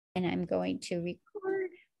And I'm going to record.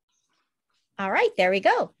 All right, there we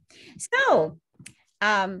go. So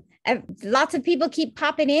lots of people keep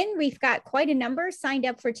popping in. We've got quite a number signed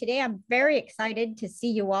up for today. I'm very excited to see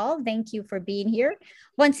you all. Thank you for being here.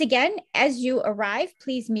 Once again, as you arrive,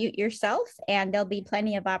 please mute yourself, and there'll be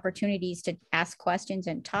plenty of opportunities to ask questions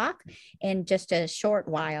and talk in just a short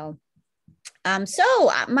while.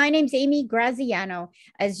 My name's Amy Graziano.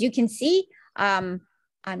 As you can see on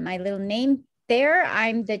my little name there,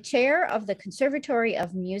 I'm the chair of the Conservatory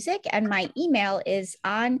of Music, and my email is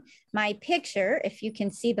on my picture, if you can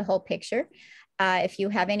see the whole picture. If you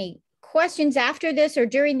have any questions after this or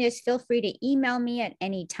during this, feel free to email me at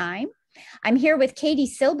any time. I'm here with Katie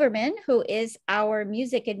Silberman, who is our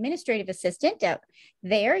music administrative assistant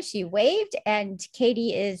there. She waved, and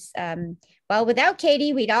Katie is, well, without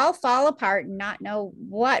Katie, we'd all fall apart and not know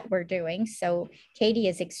what we're doing. So Katie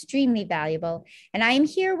is extremely valuable. And I am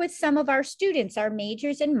here with some of our students, our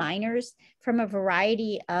majors and minors from a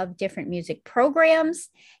variety of different music programs.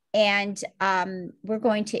 And we're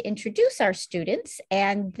going to introduce our students.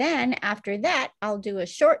 And then after that, I'll do a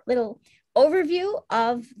short little overview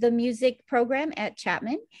of the music program at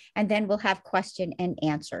Chapman, and then we'll have question and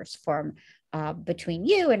answers from between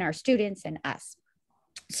you and our students and us.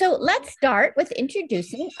 So let's start with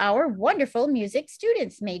introducing our wonderful music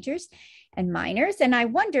students, majors and minors. And I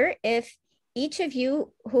wonder if each of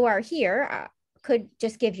you who are here could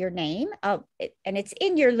just give your name, and it's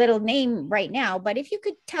in your little name right now, but if you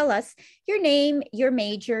could tell us your name, your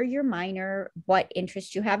major, your minor, what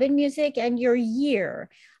interest you have in music, and your year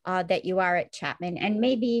that you are at Chapman. And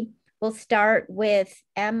maybe we'll start with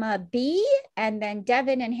Emma B, and then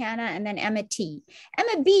Devin and Hannah, and then Emma T.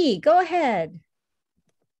 Emma B, go ahead.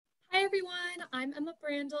 Hi everyone, I'm Emma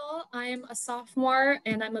Brandel. I'm a sophomore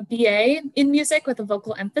and I'm a BA in music with a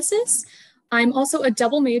vocal emphasis. I'm also a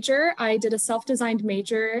double major. I did a self-designed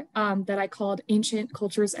major that I called Ancient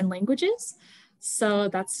Cultures and Languages. So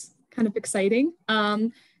that's kind of exciting.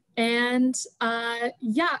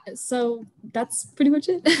 Yeah, so that's pretty much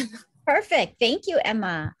it. Perfect. Thank you,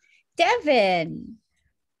 Emma. Devin.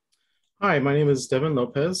 Hi, my name is Devin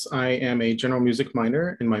Lopez. I am a general music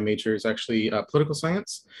minor, and my major is actually political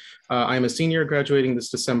science. I'm a senior graduating this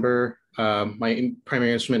December. My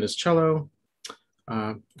primary instrument is cello.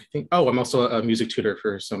 I'm also a music tutor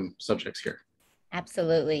for some subjects here.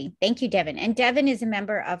 Absolutely. Thank you, Devin. And Devin is a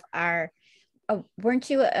member of our, weren't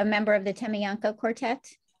you a member of the Temayanka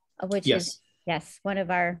Quartet? Which yes. Is, yes, one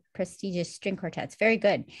of our prestigious string quartets. Very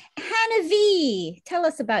good. Hannah V, tell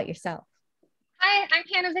us about yourself. Hi, I'm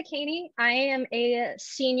Hannah Vicani. I am a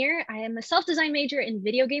senior. I am a self-design major in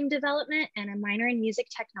video game development and a minor in music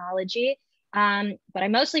technology. But I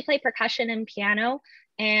mostly play percussion and piano.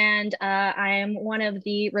 And I am one of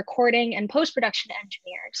the recording and post-production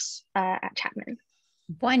engineers at Chapman.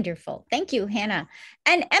 Wonderful. Thank you, Hannah.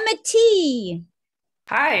 And Emma T.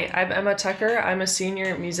 Hi, I'm Emma Tucker. I'm a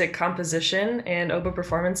senior music composition and oboe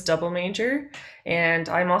performance double major, and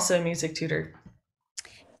I'm also a music tutor.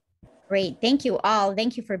 Great. Thank you all.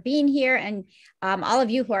 Thank you for being here. And all of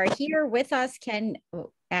you who are here with us can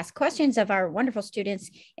ask questions of our wonderful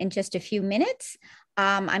students in just a few minutes.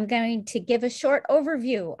 I'm going to give a short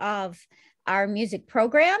overview of our music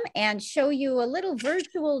program and show you a little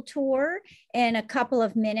virtual tour in a couple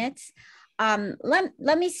of minutes.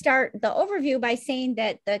 Let me start the overview by saying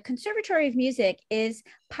that the Conservatory of Music is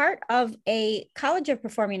part of a College of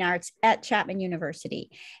Performing Arts at Chapman University.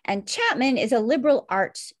 And Chapman is a liberal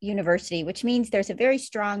arts university, which means there's a very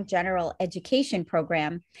strong general education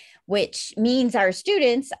program, which means our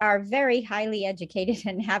students are very highly educated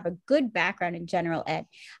and have a good background in general ed.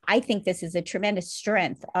 I think this is a tremendous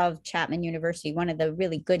strength of Chapman University, one of the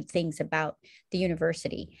really good things about the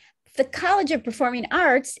university. The College of Performing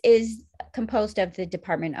Arts is composed of the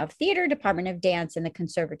Department of Theater, Department of Dance, and the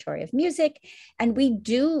Conservatory of Music. And we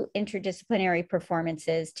do interdisciplinary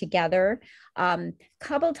performances together a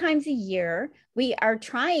couple times a year. We are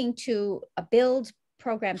trying to build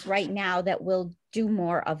programs right now that will do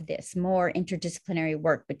more of this, more interdisciplinary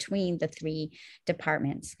work between the three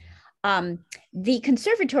departments. The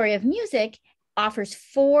Conservatory of Music offers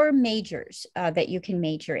 4 majors that you can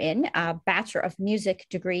major in: Bachelor of Music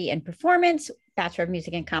degree in performance, Bachelor of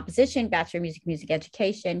Music in composition, Bachelor of Music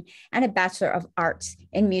education, and a Bachelor of Arts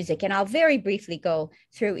in music. And I'll very briefly go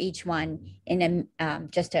through each one in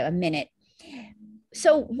just a minute.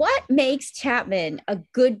 So what makes Chapman a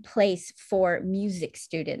good place for music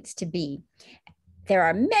students to be? There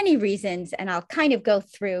are many reasons, and I'll kind of go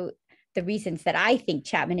through the reasons that I think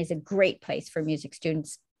Chapman is a great place for music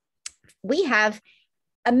students. We have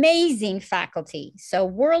amazing faculty, so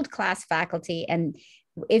world-class faculty, and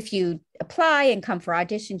if you apply and come for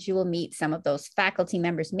auditions, you will meet some of those faculty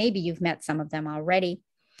members. Maybe you've met some of them already.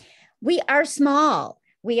 We are small.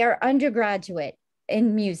 We are undergraduate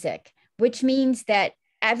in music, which means that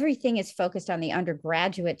everything is focused on the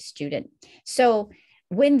undergraduate student. So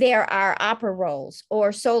when there are opera roles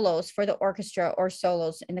or solos for the orchestra or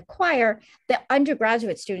solos in the choir, the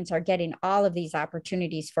undergraduate students are getting all of these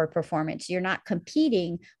opportunities for performance. You're not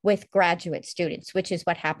competing with graduate students, which is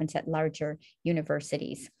what happens at larger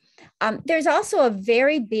universities. There's also a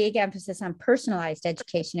very big emphasis on personalized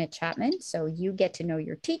education at Chapman. So you get to know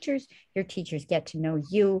your teachers get to know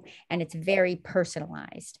you, and it's very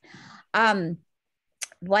personalized.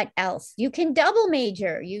 What else? You can double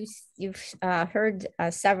major. You've heard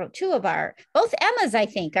both Emmas, I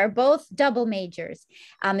think, are both double majors.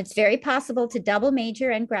 It's very possible to double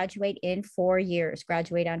major and graduate in 4 years,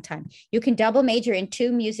 graduate on time. You can double major in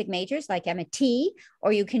 2 music majors like Emma T,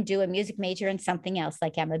 or you can do a music major in something else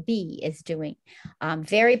like Emma B is doing.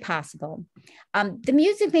 Very possible. The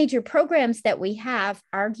music major programs that we have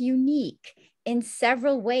are unique in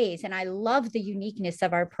several ways, and I love the uniqueness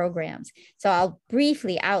of our programs. So I'll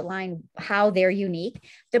briefly outline how they're unique.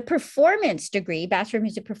 The performance degree, Bachelor of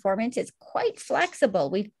Music Performance, is quite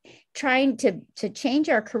flexible. We've trying to change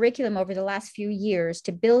our curriculum over the last few years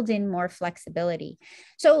to build in more flexibility.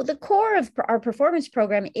 So the core of our performance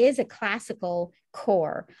program is a classical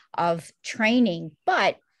core of training,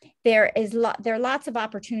 but there are lots of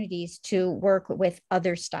opportunities to work with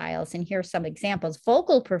other styles. And here are some examples.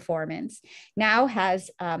 Vocal performance now has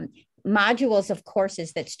modules of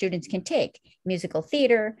courses that students can take: musical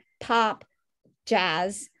theater, pop,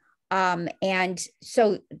 jazz. And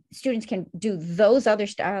so students can do those other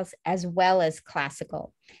styles as well as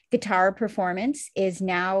classical. Guitar performance is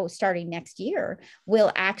now, starting next year,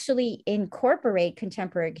 will actually incorporate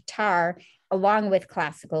contemporary guitar along with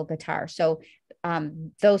classical guitar. So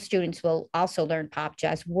those students will also learn pop,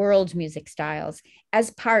 jazz, world music styles as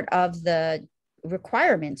part of the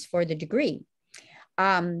requirements for the degree.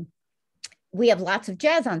 We have lots of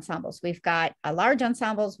jazz ensembles. We've got large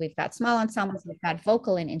ensembles, we've got small ensembles, we've got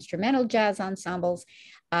vocal and instrumental jazz ensembles.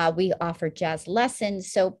 We offer jazz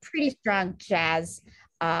lessons, so pretty strong jazz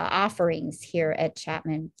offerings here at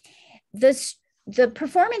Chapman. The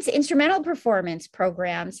instrumental performance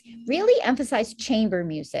programs really emphasize chamber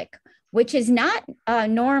music, which is not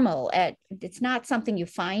normal. It's not something you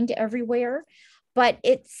find everywhere, but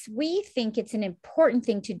we think it's an important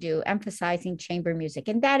thing to do, emphasizing chamber music,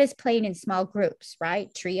 and that is played in small groups,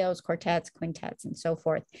 right? Trios, quartets, quintets, and so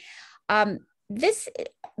forth. This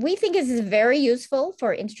we think is very useful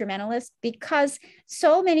for instrumentalists because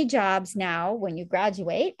so many jobs now, when you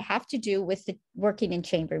graduate, have to do with working in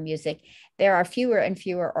chamber music. There are fewer and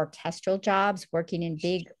fewer orchestral jobs working in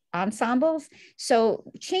big ensembles. So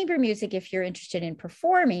chamber music, if you're interested in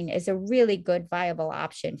performing, is a really good viable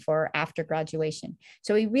option for after graduation.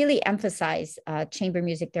 So we really emphasize chamber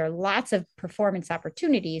music. There are lots of performance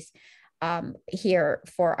opportunities here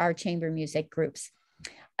for our chamber music groups.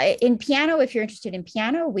 In piano, if you're interested in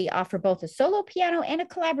piano, we offer both a solo piano and a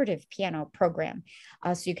collaborative piano program.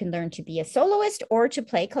 So you can learn to be a soloist or to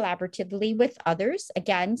play collaboratively with others.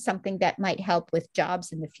 Again, something that might help with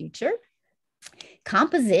jobs in the future.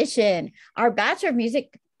 Composition, our Bachelor of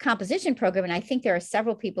Music composition program, and I think there are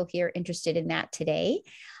several people here interested in that today,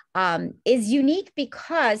 is unique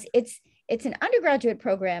because it's an undergraduate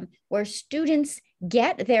program where students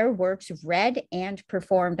get their works read and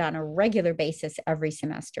performed on a regular basis every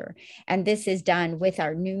semester. And this is done with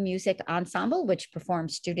our new music ensemble, which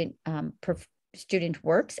performs student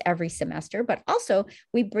works every semester, but also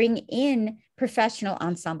we bring in professional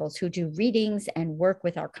ensembles who do readings and work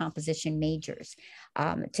with our composition majors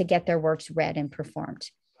to get their works read and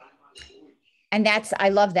performed. And I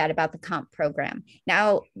love that about the comp program.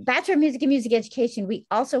 Now, Bachelor of Music and Music Education, we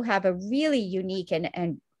also have a really unique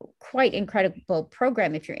and quite incredible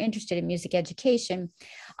program if you're interested in music education.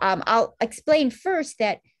 I'll explain first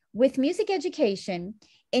that with music education,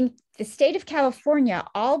 in the state of California,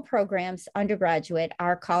 all programs undergraduate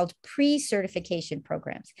are called pre-certification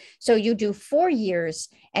programs. So you do 4 years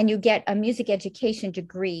and you get a music education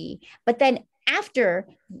degree, but then after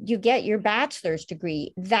you get your bachelor's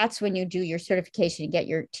degree, that's when you do your certification and get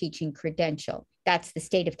your teaching credential. That's the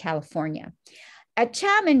state of California. At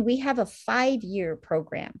Chapman, we have a 5-year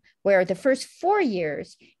program where the first 4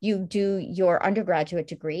 years you do your undergraduate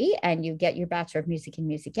degree and you get your Bachelor of Music in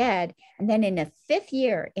Music Ed. And then in the 5th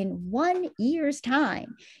year, in 1 year's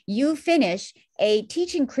time, you finish a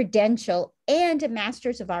teaching credential and a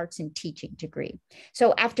Master's of Arts in Teaching degree.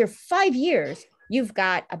 So after 5 years, you've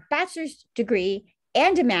got a bachelor's degree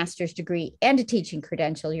and a master's degree and a teaching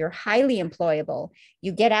credential, you're highly employable.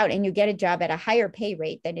 You get out and you get a job at a higher pay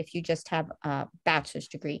rate than if you just have a bachelor's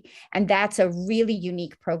degree. And that's a really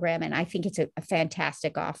unique program. And I think it's a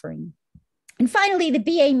fantastic offering. And finally, the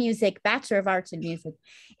BA Music, Bachelor of Arts in Music,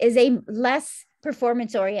 is a less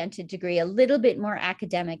performance-oriented degree, a little bit more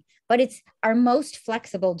academic, but it's our most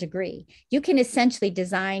flexible degree. You can essentially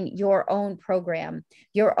design your own program,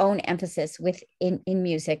 your own emphasis in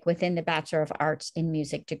music within the Bachelor of Arts in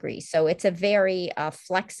Music degree. So it's a very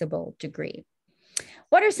flexible degree.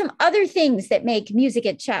 What are some other things that make music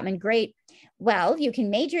at Chapman great? Well, you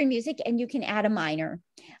can major in music and you can add a minor,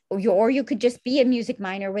 or you could just be a music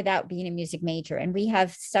minor without being a music major. And we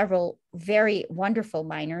have several very wonderful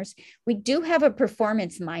minors. We do have a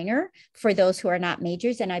performance minor for those who are not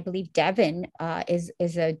majors. And I believe Devin is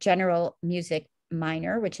a general music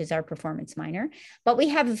minor, which is our performance minor. But we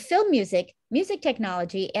have film music, music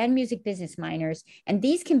technology, and music business minors. And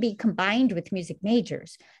these can be combined with music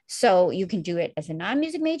majors. So you can do it as a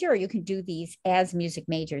non-music major, or you can do these as music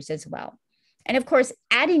majors as well. And of course,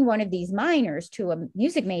 adding one of these minors to a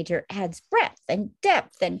music major adds breadth and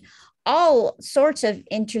depth and all sorts of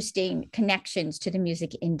interesting connections to the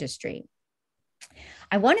music industry.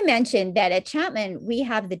 I want to mention that at Chapman, we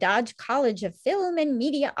have the Dodge College of Film and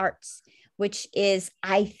Media Arts, which is,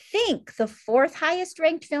 I think, the 4th highest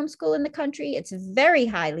ranked film school in the country. It's very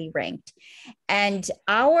highly ranked. And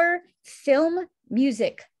our film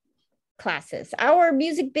music classes, our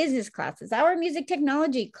music business classes, our music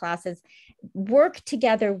technology classes work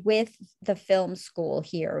together with the film school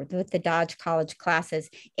here, with the Dodge College classes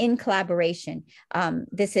in collaboration.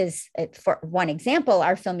 This is, for one example,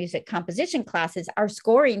 our film music composition classes are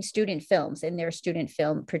scoring student films in their student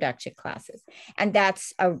film production classes. And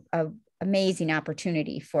that's an amazing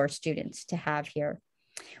opportunity for students to have here.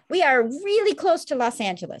 We are really close to Los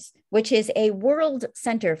Angeles, which is a world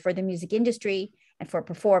center for the music industry and for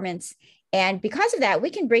performance. And because of that, we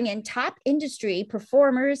can bring in top industry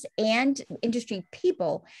performers and industry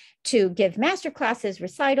people to give master classes,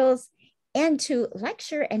 recitals, and to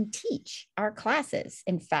lecture and teach our classes.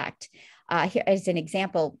 In fact, here as an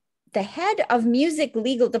example, the head of music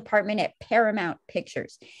legal department at Paramount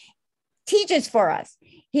Pictures teaches for us.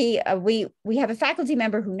 We have a faculty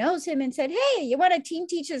member who knows him and said, "Hey, you want to team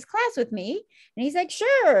teach this class with me?" And he's like,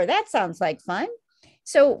 "Sure, that sounds like fun."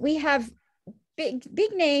 So we have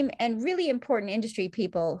big name and really important industry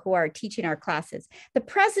people who are teaching our classes. The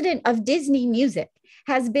president of Disney Music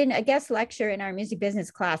has been a guest lecturer in our music business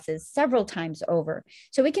classes several times over.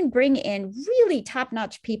 So we can bring in really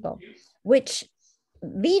top-notch people, which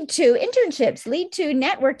lead to internships, lead to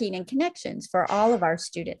networking and connections for all of our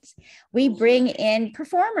students. We bring in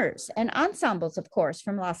performers and ensembles, of course,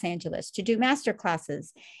 from Los Angeles to do master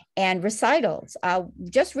classes and recitals.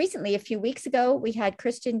 Just recently, a few weeks ago, we had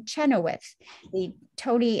Kristen Chenoweth, the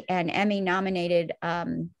Tony and Emmy nominated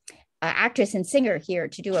actress and singer here,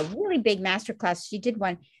 to do a really big master class. She did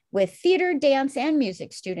one with theater, dance, and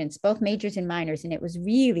music students, both majors and minors, and it was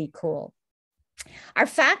really cool. Our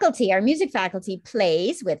faculty, our music faculty,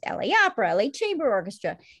 plays with LA Opera, LA Chamber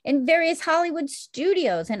Orchestra, in various Hollywood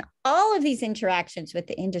studios, and all of these interactions with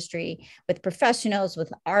the industry, with professionals,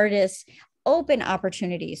 with artists, open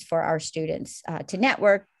opportunities for our students to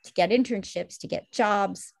network, to get internships, to get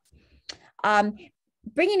jobs.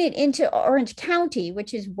 Bringing it into Orange County,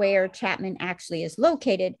 which is where Chapman actually is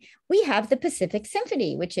located, we have the Pacific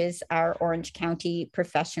Symphony, which is our Orange County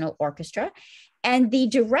professional orchestra. And the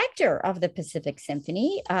director of the Pacific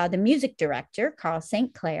Symphony, the music director, Carl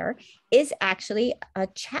St. Clair, is actually a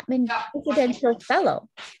Chapman Presidential Fellow,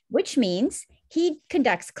 which means he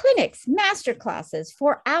conducts clinics, master classes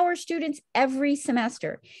for our students every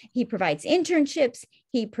semester. He provides internships,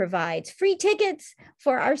 he provides free tickets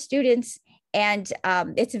for our students, and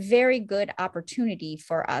it's a very good opportunity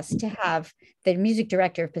for us to have the music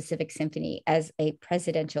director of Pacific Symphony as a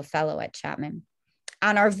Presidential Fellow at Chapman.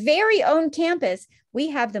 On our very own campus, we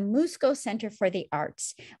have the Musco Center for the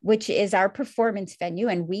Arts, which is our performance venue,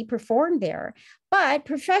 and we perform there. But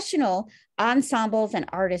professional ensembles and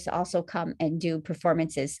artists also come and do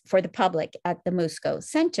performances for the public at the Musco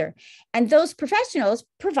Center. And those professionals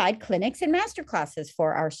provide clinics and master classes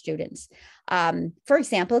for our students. For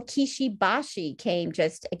example, Kishi Bashi came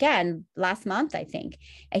just, again, last month, I think.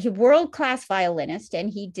 He's a world-class violinist, and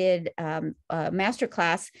he did a master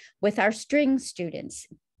class with our string students.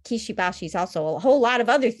 Kishi Bashi is also a whole lot of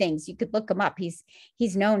other things. You could look him up.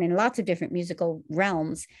 He's known in lots of different musical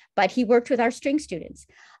realms, but he worked with our string students.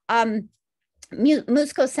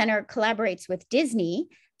 Musco Center collaborates with Disney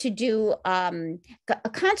to do a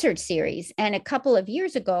concert series. And a couple of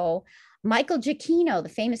years ago, Michael Giacchino, the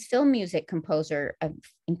famous film music composer of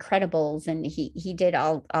Incredibles, and he did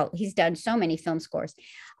he's done so many film scores.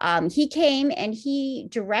 He came and he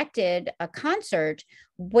directed a concert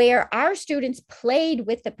where our students played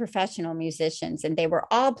with the professional musicians, and they were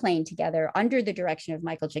all playing together under the direction of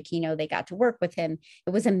Michael Giacchino. They got to work with him.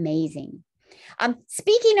 It was amazing.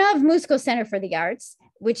 Speaking of Musco Center for the Arts,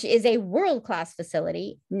 which is a world-class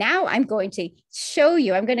facility, now I'm going to show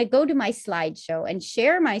you, I'm going to go to my slideshow and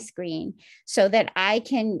share my screen so that I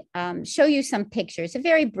can show you some pictures, a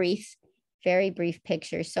very brief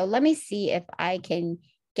picture. So let me see if I can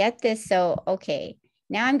get this. So, okay,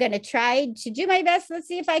 now I'm going to try to do my best. Let's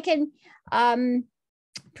see if I can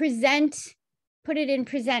put it in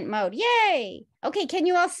present mode. Yay. Okay, can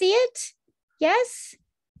you all see it? Yes?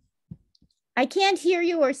 I can't hear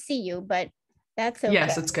you or see you, but that's okay.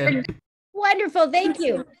 Yes, it's good. Wonderful. Thank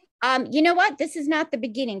you. You know what? This is not the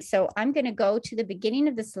beginning. So I'm going to go to the beginning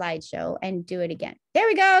of the slideshow and do it again. There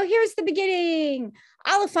we go. Here's the beginning.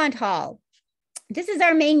 Oliphant Hall. This is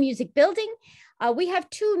our main music building. We have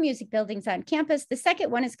two music buildings on campus. The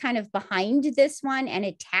second one is kind of behind this one and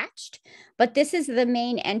attached, but this is the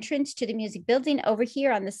main entrance to the music building. Over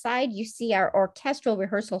here on the side, you see our orchestral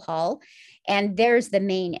rehearsal hall, and there's the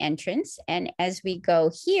main entrance. And as we go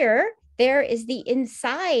here, there is the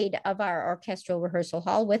inside of our orchestral rehearsal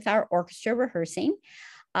hall with our orchestra rehearsing.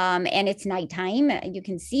 And it's nighttime. You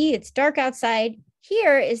can see it's dark outside.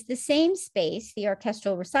 Here is the same space, the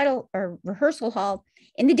orchestral recital or rehearsal hall,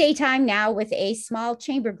 in the daytime now with a small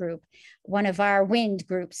chamber group, one of our wind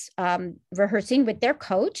groups rehearsing with their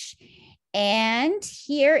coach. And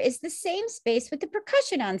here is the same space with the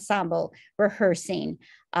percussion ensemble rehearsing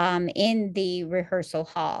in the rehearsal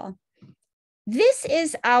hall. This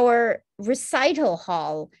is our recital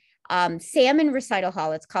hall, Salmon Recital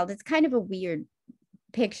Hall, it's called. It's kind of a weird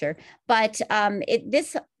picture, but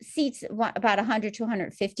this seats about 100 to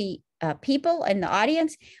 150 people in the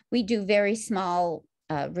audience. We do very small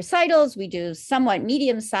recitals. We do somewhat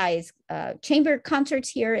medium-sized chamber concerts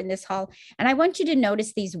here in this hall. And I want you to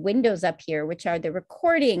notice these windows up here, which are the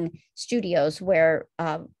recording studios where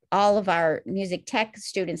all of our music tech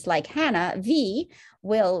students like Hannah V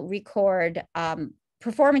will record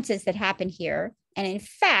performances that happen here. And in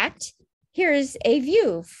fact, here's a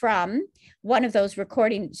view from one of those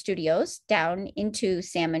recording studios down into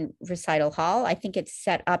Salmon Recital Hall. I think it's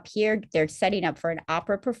set up here. They're setting up for an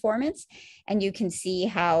opera performance. And you can see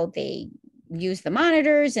how they use the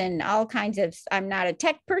monitors and all kinds of, I'm not a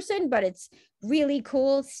tech person, but it's really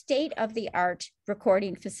cool state-of-the-art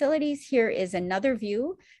recording facilities. Here is another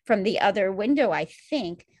view from the other window, I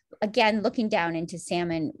think, again, looking down into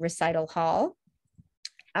Salmon Recital Hall.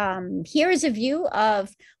 Here is a view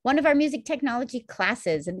of one of our music technology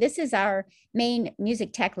classes, and this is our main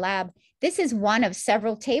music tech lab. This is one of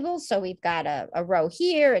several tables, so we've got a row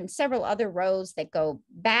here and several other rows that go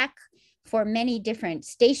back for many different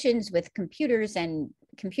stations with computers and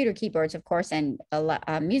computer keyboards, of course, and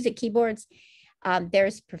music keyboards.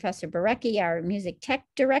 There's Professor Barecki, our music tech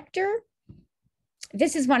director.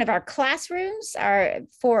 This is one of our classrooms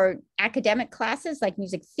for academic classes like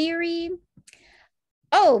music theory.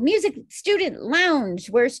 Oh, music student lounge,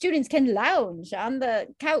 where students can lounge on the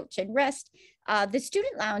couch and rest. The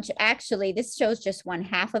student lounge, actually, this shows just one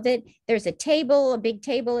half of it. There's a table, a big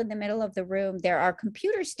table in the middle of the room. There are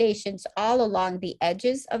computer stations all along the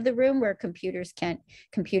edges of the room where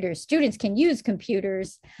students can use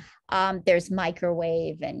computers. There's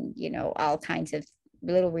microwave and, all kinds of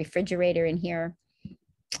little refrigerator in here.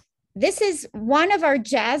 This is one of our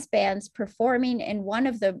jazz bands performing in one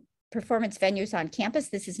of the performance venues on campus.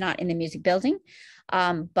 This is not in the music building,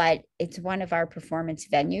 but it's one of our performance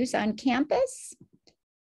venues on campus.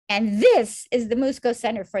 And this is the Musco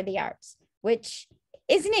Center for the Arts, which,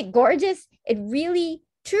 isn't it gorgeous? It really,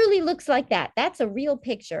 truly looks like that. That's a real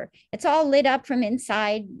picture. It's all lit up from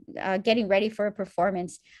inside, getting ready for a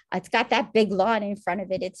performance. It's got that big lawn in front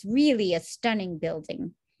of it. It's really a stunning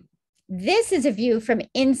building. This is a view from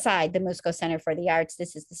inside the Musco Center for the Arts.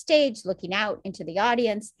 This is the stage looking out into the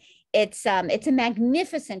audience. It's a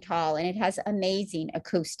magnificent hall, and it has amazing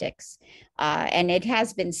acoustics. And it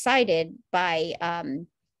has been cited by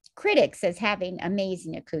critics as having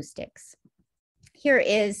amazing acoustics. Here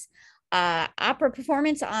is opera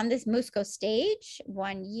performance on this Musco stage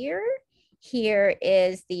one year. Here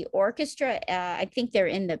is the orchestra. I think they're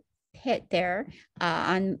in the pit there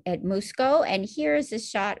at Musco, and here's a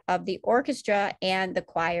shot of the orchestra and the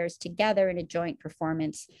choirs together in a joint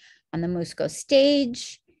performance on the Musco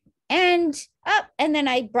stage. And then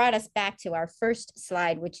I brought us back to our first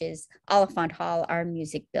slide, which is Oliphant Hall, our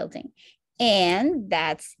music building. And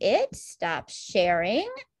that's it. Stop sharing.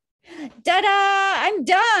 Ta-da! I'm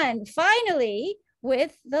done finally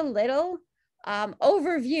with the little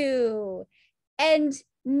overview. And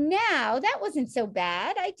now that wasn't so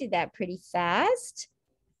bad. I did that pretty fast.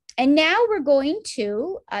 And now we're going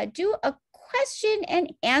to do a question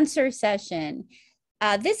and answer session.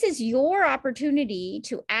 This is your opportunity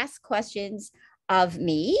to ask questions of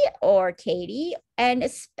me or Katie, and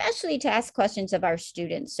especially to ask questions of our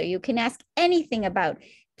students. So you can ask anything about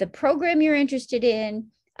the program you're interested in,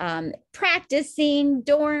 practicing,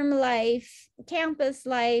 dorm life, campus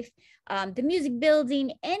life, the music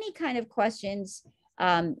building, any kind of questions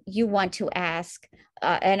you want to ask.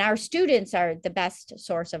 And our students are the best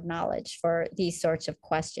source of knowledge for these sorts of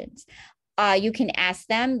questions. You can ask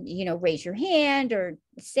them, raise your hand or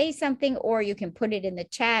say something, or you can put it in the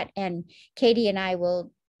chat, and Katie and I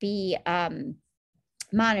will be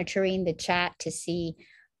monitoring the chat to see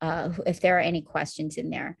if there are any questions in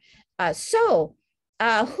there. So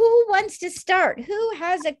who wants to start? Who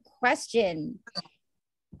has a question?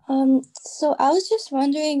 So I was just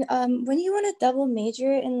wondering, when you want to double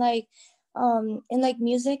major in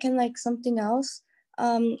music and like something else,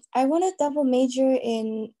 I want to double major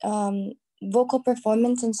in vocal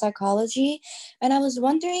performance and psychology, and I was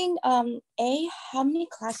wondering, A, how many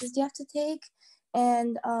classes do you have to take,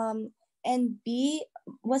 and B,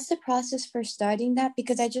 what's the process for starting that?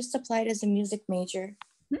 Because I just applied as a music major.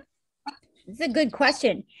 It's a good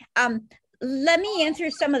question. Let me answer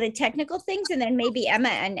some of the technical things, and then maybe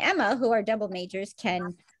Emma, who are double majors,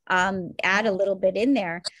 can add a little bit in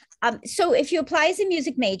there. So if you apply as a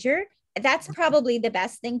music major, that's probably the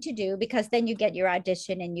best thing to do, because then you get your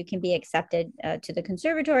audition and you can be accepted to the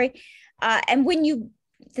conservatory. And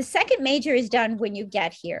the second major is done when you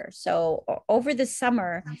get here. So over the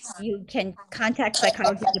summer, you can contact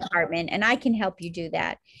psychology department, and I can help you do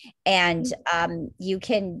that. And you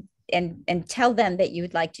can and tell them that you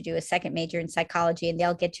would like to do a second major in psychology, and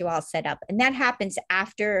they'll get you all set up. And that happens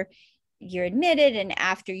after you're admitted, and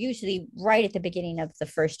after usually right at the beginning of the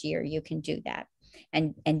first year, you can do that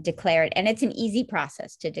and declare it. And it's an easy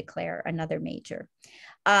process to declare another major.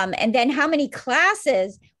 And then how many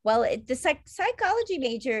classes? Well, the psychology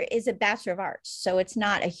major is a Bachelor of Arts, so it's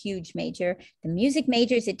not a huge major. The music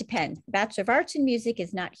majors, it depends. Bachelor of Arts in music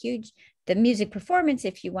is not huge. The music performance,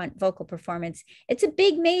 if you want vocal performance, it's a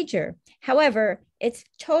big major. However, it's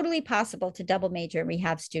totally possible to double major, and we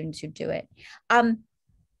have students who do it.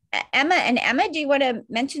 Emma, do you want to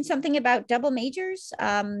mention something about double majors?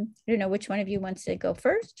 I don't know which one of you wants to go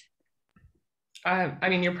first. I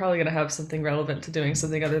mean, you're probably going to have something relevant to doing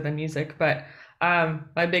something other than music, but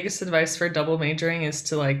my biggest advice for double majoring is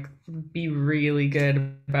to be really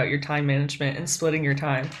good about your time management and splitting your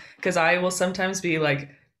time. Because I will sometimes be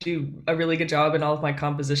do a really good job in all of my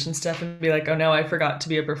composition stuff and be like, oh no, I forgot to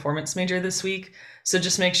be a performance major this week. So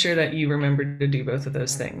just make sure that you remember to do both of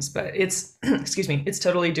those things. But it's, excuse me, it's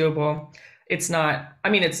totally doable. It's not,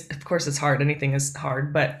 of course it's hard. Anything is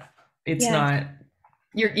hard, but it's not,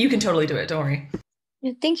 you can totally do it. Don't worry.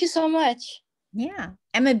 Thank you so much. Yeah.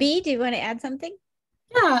 Emma B, do you want to add something?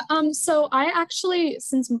 Yeah. So I actually,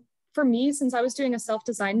 since I was doing a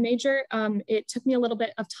self-design major, it took me a little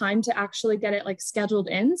bit of time to actually get it scheduled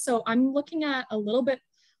in. So I'm looking at a little bit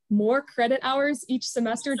more credit hours each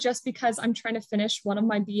semester, just because I'm trying to finish one of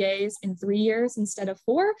my BAs in 3 years instead of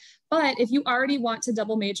 4. But if you already want to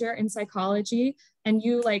double major in psychology and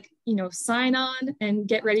you sign on and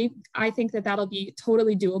get ready, I think that that'll be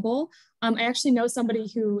totally doable. I actually know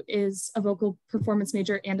somebody who is a vocal performance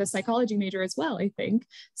major and a psychology major as well, I think.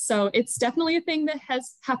 So it's definitely a thing that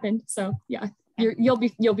has happened. So yeah, you'll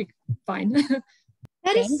be fine.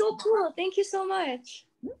 That is so cool. Thank you so much.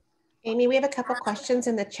 Amy, we have a couple questions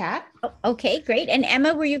in the chat. Oh, okay, great. And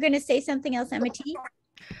Emma, were you going to say something else, Emma T?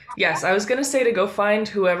 Yes, I was going to say to go find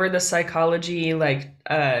whoever the psychology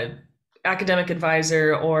academic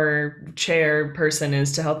advisor or chair person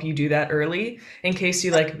is to help you do that early, in case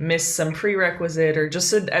you miss some prerequisite, or just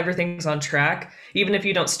so everything's on track. Even if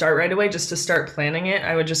you don't start right away, just to start planning it,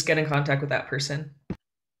 I would just get in contact with that person.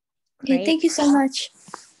 Okay, thank you so much.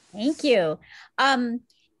 Thank you.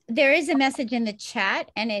 There is a message in the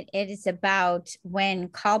chat, and it is about when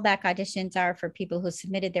callback auditions are for people who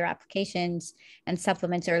submitted their applications and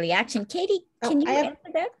supplements early action. Katie, can you answer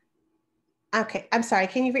that? Okay, I'm sorry.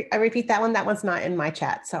 Can you repeat that one? That one's not in my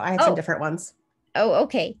chat, so I had some different ones. Oh,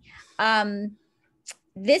 okay.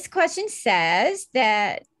 This question says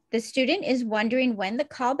that the student is wondering when the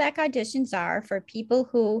callback auditions are for people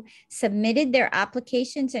who submitted their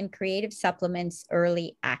applications and creative supplements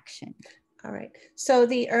early action. All right. So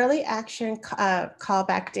the early action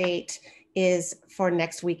callback date is for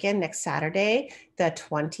next weekend, next Saturday, the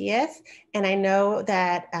 20th. And I know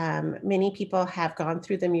that many people have gone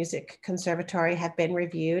through the Music Conservatory, have been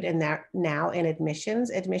reviewed, and they're now in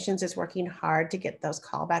admissions. Admissions is working hard to get those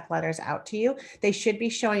callback letters out to you. They should be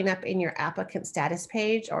showing up in your applicant status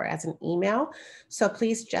page or as an email. So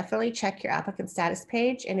please definitely check your applicant status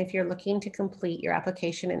page. And if you're looking to complete your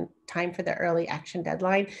application in time for the early action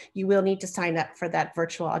deadline, you will need to sign up for that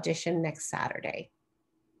virtual audition next Saturday.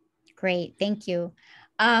 Great, thank you.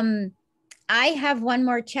 I have one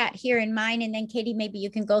more chat here in mine, and then Katie, maybe you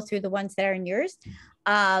can go through the ones that are in yours.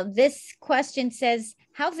 This question says,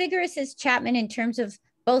 how vigorous is Chapman in terms of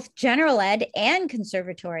both general ed and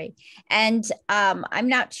conservatory? And I'm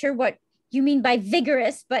not sure what you mean by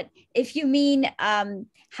vigorous, but if you mean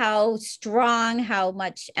how strong, how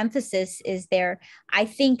much emphasis is there, I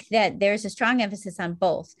think that there's a strong emphasis on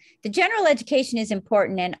both. The general education is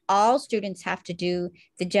important, and all students have to do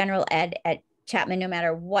the general ed at Chapman, no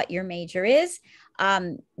matter what your major is.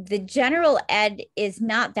 The general ed is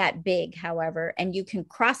not that big, however, and you can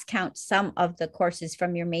cross count some of the courses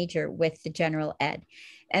from your major with the general ed.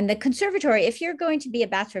 And the conservatory, if you're going to be a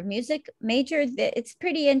Bachelor of Music major, it's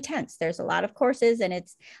pretty intense. There's a lot of courses, and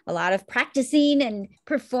it's a lot of practicing and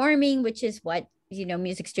performing, which is what, you know,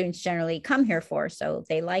 music students generally come here for, so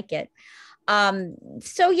they like it.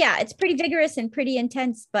 So yeah, it's pretty vigorous and pretty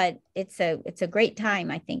intense, but it's a great time,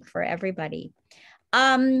 I think, for everybody.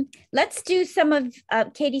 Let's do some of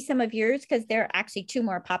Katie, some of yours, because there are actually two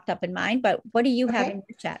more popped up in mine, but what do you have in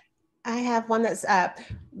your chat? I have one that's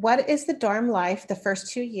what is the dorm life the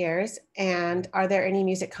first 2 years, and are there any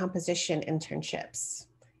music composition internships?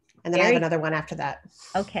 And then I have another one after that.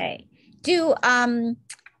 Okay. Do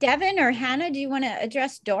Devin or Hannah, do you want to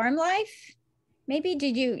address dorm life? Maybe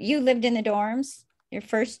did you lived in the dorms your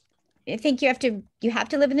first? I think you have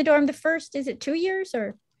to live in the dorm the first. Is it 2 years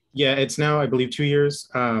or? Yeah, it's now, I believe, 2 years.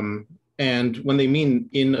 And when they mean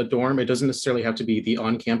in a dorm, it doesn't necessarily have to be the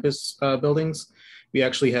on-campus buildings. We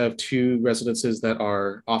actually have 2 residences that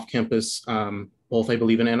are off-campus, both, I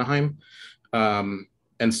believe, in Anaheim.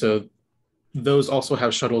 And so those also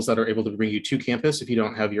have shuttles that are able to bring you to campus if you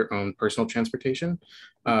don't have your own personal transportation.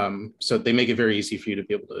 So they make it very easy for you to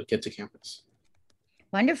be able to get to campus.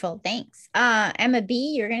 Wonderful, thanks. Emma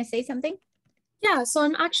B, you're going to say something? Yeah, so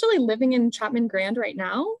I'm actually living in Chapman Grand right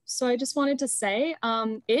now. So I just wanted to say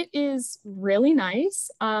it is really nice.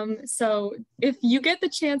 So if you get the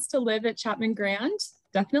chance to live at Chapman Grand,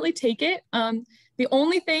 definitely take it. The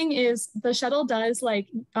only thing is the shuttle does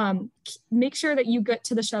make sure that you get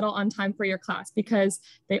to the shuttle on time for your class, because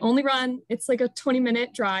they only run, it's like a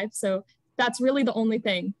 20-minute drive. So that's really the only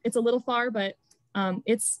thing. It's a little far, but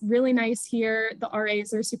it's really nice here. The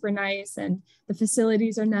RAs are super nice, and the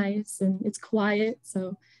facilities are nice, and it's quiet.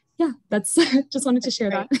 So yeah, that's just wanted to share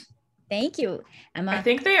that. Thank you, Emma. I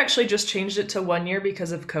think they actually just changed it to 1 year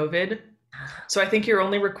because of COVID. So I think you're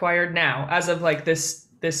only required now, as of like this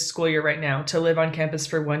school year right now, to live on campus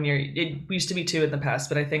for 1 year. It used to be 2 in the past,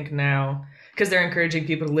 but I think now, because they're encouraging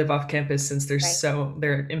people to live off campus since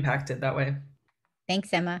they're impacted that way.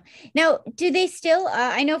 Thanks, Emma. Now, do they still,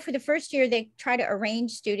 I know for the first year, they try to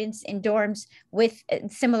arrange students in dorms with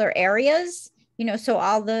similar areas, you know, so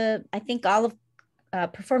I think all of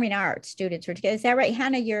performing arts students were together. Is that right?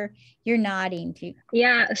 Hannah, you're nodding.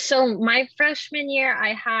 Yeah, so my freshman year,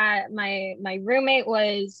 I had my roommate it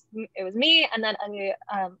was me, and then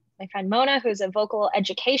my friend Mona, who's a vocal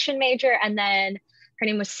education major, and then her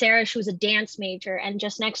name was Sarah. She was a dance major, and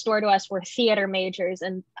just next door to us were theater majors,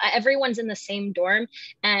 and everyone's in the same dorm.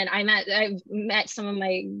 And I met some of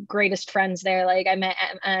my greatest friends there. Like I met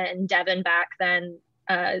Emma and Devin back then,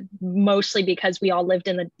 mostly because we all lived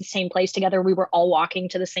in the same place together. We were all walking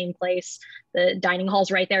to the same place. The dining hall's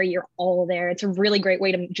right there. You're all there. It's a really great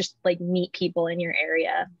way to just like meet people in your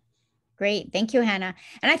area. Great. Thank you, Hannah.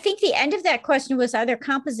 And I think the end of that question was, are there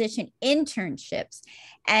composition internships?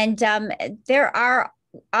 And there are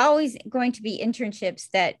always going to be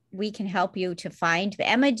internships that we can help you to find. But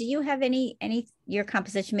Emma, do you have your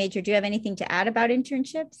composition major, do you have anything to add about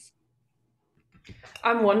internships?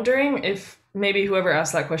 I'm wondering if maybe whoever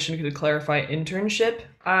asked that question could clarify internship.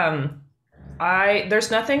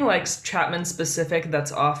 There's nothing like Chapman specific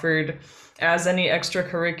that's offered as any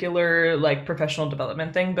extracurricular like professional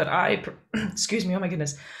development thing, but excuse me, oh my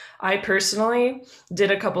goodness. I personally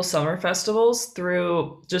did a couple summer festivals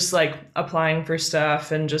through just like applying for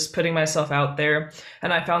stuff and just putting myself out there.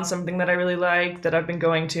 And I found something that I really like that I've been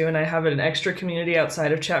going to, and I have an extra community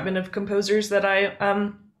outside of Chapman of composers that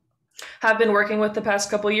I have been working with the past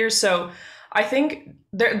couple years. So I think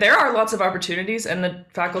there are lots of opportunities and the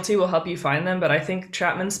faculty will help you find them, but I think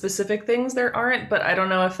Chapman specific things there aren't, but I don't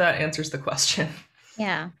know if that answers the question.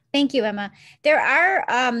 Yeah. Thank you, Emma. There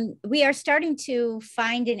are, we are starting to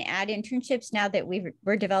find and add internships now that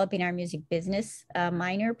we're developing our music business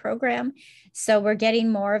minor program. So we're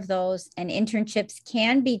getting more of those, and internships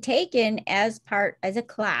can be taken as a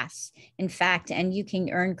class, in fact, and you can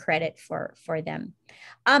earn credit for them.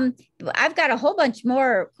 I've got a whole bunch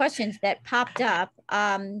more questions that popped up.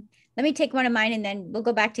 Let me take one of mine and then we'll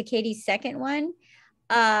go back to Katie's second one.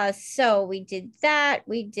 So we did that.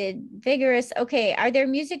 We did vigorous. Okay. Are there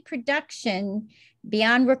music production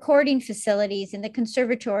beyond recording facilities in the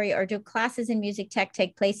conservatory, or do classes in music tech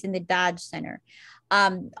take place in the Dodge Center?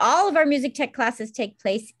 All of our music tech classes take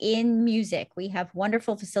place in music. We have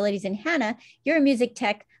wonderful facilities. And Hannah, you're a music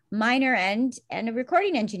tech minor and a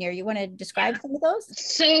recording engineer. You want to describe some of those?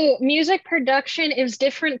 So music production is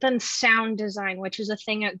different than sound design, which is a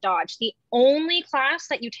thing at Dodge. The only class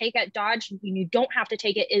that you take at Dodge, and you don't have to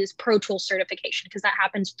take it, is Pro Tools certification, because that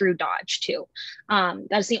happens through Dodge too.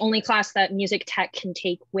 That's the only class that music tech can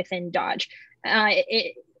take within Dodge.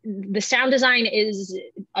 The sound design is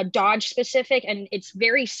a Dodge specific, and it's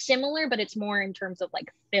very similar, but it's more in terms of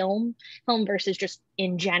like film versus just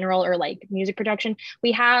in general, or like music production.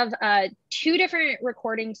 We have 2 different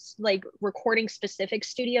recording specific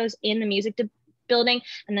studios in the music building.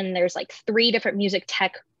 And then there's like 3 different music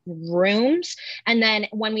tech rooms. And then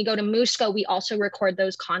when we go to Musco, we also record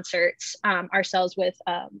those concerts ourselves with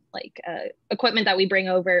equipment that we bring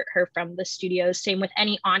over from the studios. Same with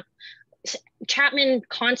any Chapman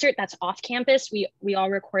concert that's off campus, we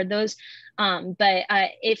all record those. But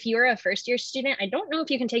if you're a first year student, I don't know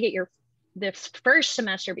if you can take it the first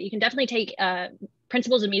semester, but you can definitely take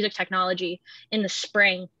Principles of Music Technology in the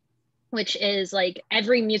spring, which is like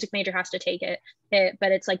every music major has to take it.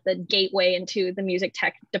 But it's like the gateway into the music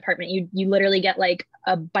tech department. You literally get like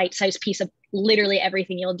a bite-sized piece of literally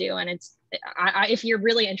everything you'll do. And it's if you're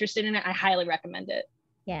really interested in it, I highly recommend it.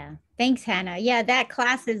 Yeah. Thanks, Hannah. Yeah, that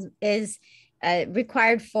class is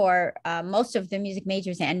required for most of the music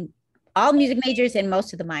majors, and all music majors, and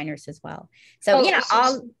most of the minors as well. So go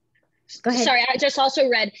ahead. Sorry, I just also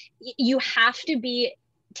read you have to be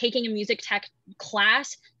taking a music tech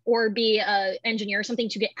class or be an engineer or something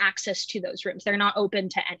to get access to those rooms. They're not open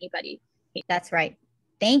to anybody. That's right.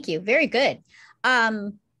 Thank you. Very good.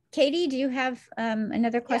 Katie, do you have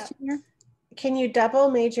another question here? Can you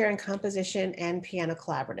double major in composition and piano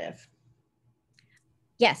collaborative?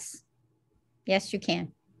 Yes. Yes, you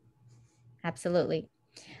can. Absolutely.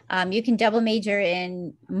 You can double major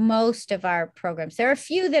in most of our programs. There are a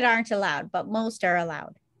few that aren't allowed, but most are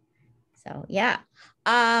allowed. So yeah.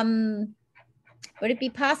 Would it be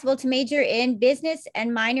possible to major in business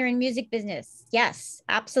and minor in music business? Yes,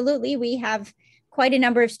 absolutely. We have quite a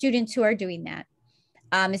number of students who are doing that.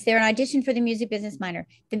 Is there an audition for the music business minor?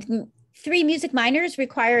 The 3 music minors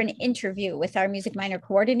require an interview with our music minor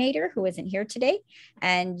coordinator, who isn't here today.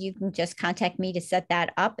 And you can just contact me to set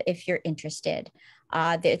that up if you're interested.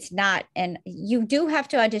 It's not, and you do have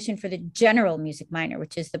to audition for the general music minor,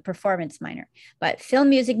 which is the performance minor. But film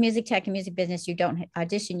music, music tech, and music business, you don't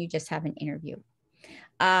audition, you just have an interview.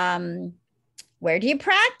 Where do you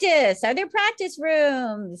practice? Are there practice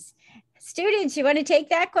rooms? Students, you want to take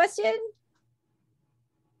that question?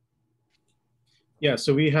 Yeah,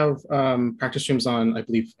 so we have practice rooms on, I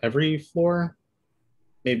believe, every floor.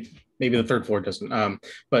 Maybe the 3rd floor doesn't.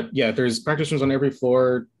 But yeah, there's practice rooms on every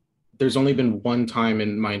floor. There's only been one time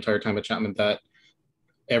in my entire time at Chapman that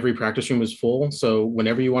every practice room is full. So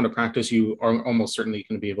whenever you want to practice, you are almost certainly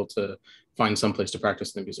going to be able to find some place to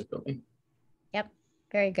practice in the music building. Yep,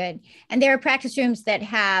 very good. And there are practice rooms that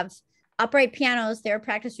have upright pianos. There are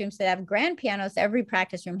practice rooms that have grand pianos. Every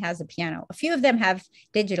practice room has a piano. A few of them have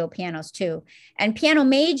digital pianos too. And piano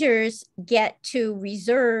majors get to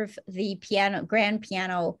reserve the grand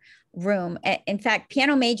piano room. In fact,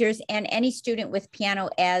 piano majors and any student with piano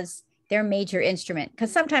as their major instrument,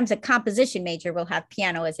 because sometimes a composition major will have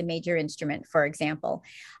piano as a major instrument, for example.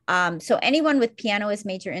 So anyone with piano as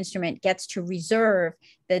major instrument gets to reserve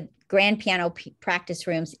the grand piano practice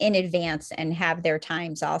rooms in advance and have their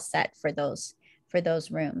times all set for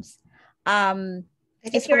those rooms. I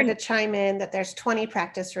just wanted to chime in that there's 20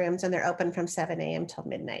 practice rooms and they're open from 7 a.m. till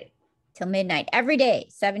midnight. Till midnight, every day,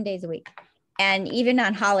 7 days a week. And even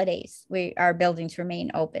on holidays, our buildings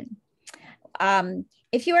remain open.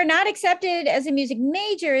 If you are not accepted as a music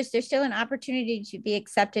major, is there still an opportunity to be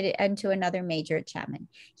accepted into another major at Chapman?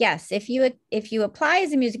 Yes, if you apply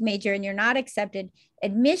as a music major and you're not accepted,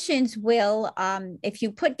 admissions will, if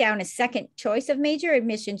you put down a second choice of major,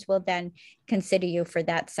 admissions will then consider you for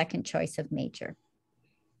that second choice of major.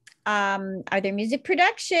 Are there music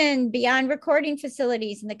production beyond recording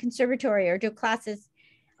facilities in the conservatory, or do classes?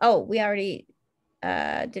 Oh, we already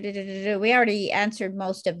answered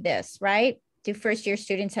most of this, right? Do first year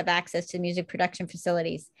students have access to music production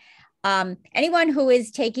facilities? Anyone who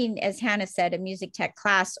is taking, as Hannah said, a music tech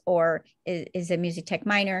class or is a music tech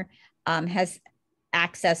minor has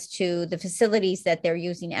access to the facilities that they're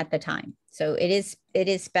using at the time. So it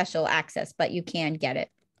is special access, but you can get it.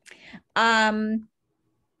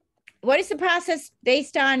 What is the process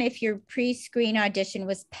based on if your pre-screen audition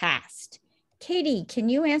was passed? Katie, can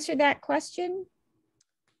you answer that question?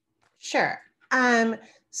 Sure. When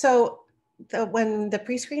the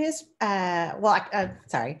pre-screen is,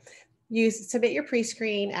 you submit your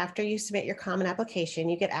pre-screen. After you submit your common application,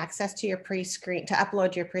 you get access to your pre-screen, to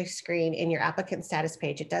upload your pre-screen in your applicant status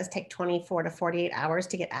page. It does take 24 to 48 hours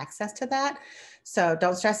to get access to that. So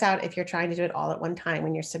don't stress out if you're trying to do it all at one time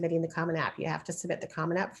when you're submitting the common app. You have to submit the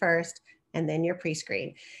common app first and then your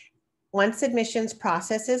pre-screen. Once admissions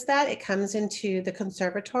processes that, it comes into the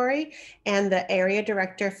conservatory and the area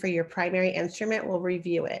director for your primary instrument will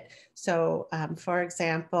review it. So for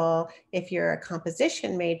example, if you're a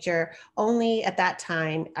composition major, only at that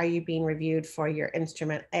time are you being reviewed for your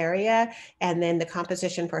instrument area. And then the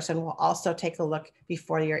composition person will also take a look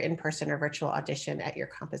before your in-person or virtual audition at your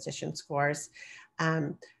composition scores.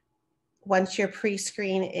 Once your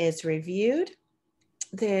pre-screen is reviewed,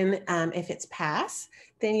 then if it's passed,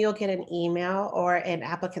 then you'll get an email or an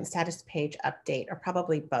applicant status page update, or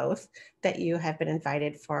probably both, that you have been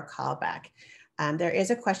invited for a callback. There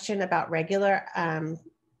is a question about regular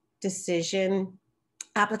decision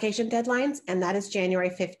application deadlines, and that is January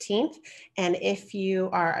 15th. And if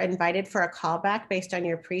you are invited for a callback based on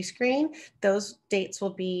your pre-screen, those dates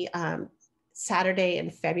will be Saturday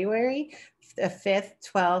in February, the 5th,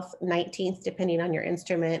 12th, 19th, depending on your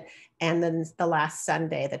instrument, and then the last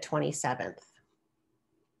Sunday, the 27th.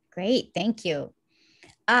 Great, thank you.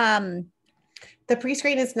 The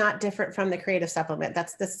pre-screen is not different from the creative supplement.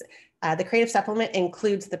 That's this. The creative supplement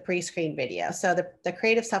includes the pre-screen video. So the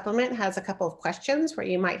creative supplement has a couple of questions where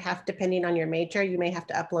you might have, depending on your major, you may have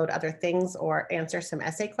to upload other things or answer some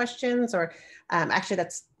essay questions, or actually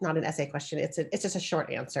that's not an essay question. It's just a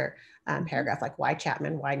short answer paragraph, like why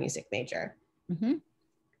Chapman, why music major. Mm-hmm.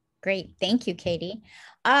 Great, thank you, Katie.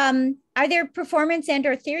 Are there performance and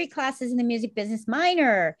or theory classes in the music business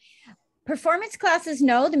minor? Performance classes,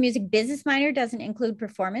 no, the music business minor doesn't include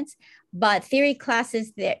performance, but theory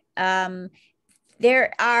classes that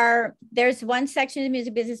there's one section of the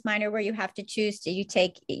music business minor where you have to choose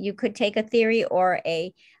you could take a theory or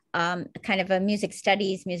a kind of a music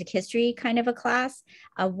studies, music history kind of a class,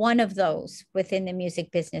 one of those within the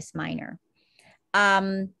music business minor.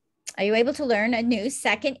 Are you able to learn a new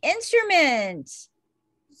second instrument?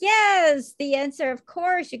 Yes, the answer, of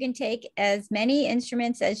course, you can take as many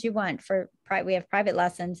instruments as you want. We have private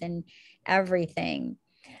lessons and everything.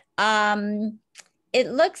 It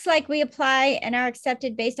looks like we apply and are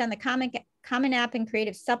accepted based on the Common App and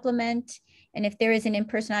Creative Supplement. And if there is an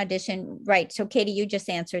in-person audition, right. So Katie, you just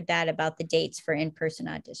answered that about the dates for in-person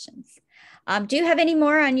auditions. Do you have any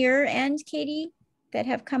more on your end, Katie, that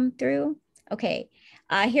have come through? Okay,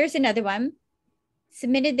 here's another one.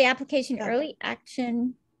 Submitted the application early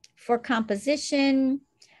action for composition.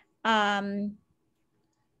 Are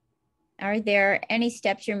there any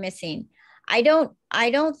steps you're missing? I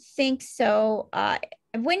don't think so.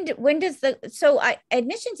 When does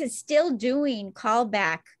admissions is still doing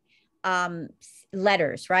callback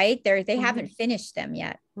letters, right? They haven't finished them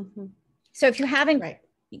yet. Mm-hmm. So if you haven't,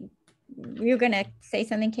 you're gonna say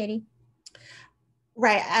something, Katie?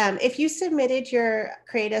 Right. If you submitted your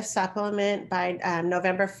creative supplement by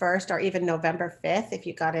November 1st or even November 5th, if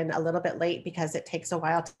you got in a little bit late because it takes a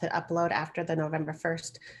while to upload after the November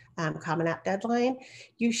 1st Common App deadline,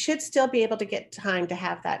 you should still be able to get time to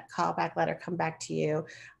have that callback letter come back to you.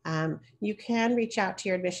 You can reach out to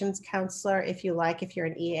your admissions counselor if you like, if you're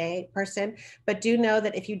an EA person, but do know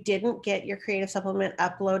that if you didn't get your creative supplement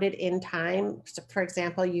uploaded in time, so for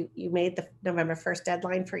example, you made the November 1st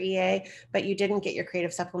deadline for EA, but you didn't get your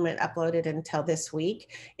creative supplement uploaded until this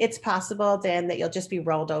week, it's possible then that you'll just be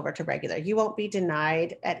rolled over to regular. You won't be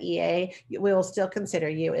denied at EA. We will still consider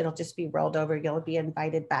you. It'll just be rolled over. You'll be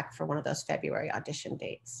invited back for one of those February audition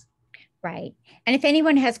dates. Right. And if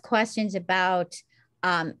anyone has questions about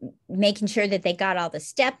making sure that they got all the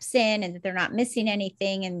steps in and that they're not missing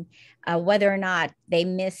anything, and whether or not they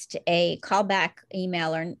missed a callback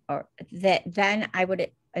email or that, then I would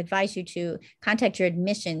advise you to contact your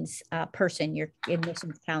admissions person, your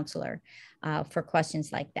admissions counselor, for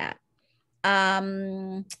questions like that.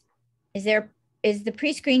 Is the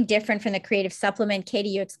pre-screen different from the creative supplement? Katie,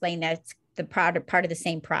 you explained that it's the part of the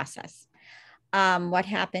same process. What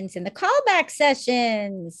happens in the callback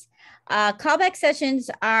sessions? Callback sessions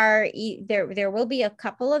are there will be a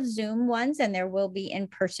couple of Zoom ones and there will be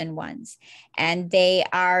in-person ones. And they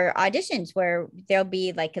are auditions where there'll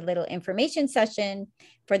be like a little information session.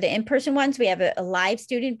 For the in-person ones, we have a live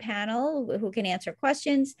student panel who can answer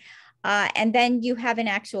questions. And then you have an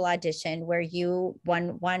actual audition where you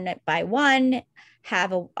one by one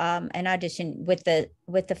have an audition with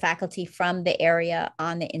the faculty from the area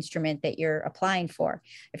on the instrument that you're applying for.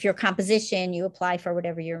 If you're composition, you apply for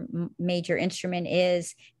whatever your major instrument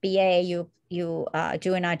is. BA, you do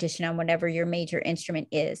an audition on whatever your major instrument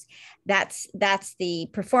is. That's the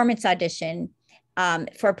performance audition.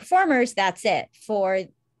 For performers, that's it. For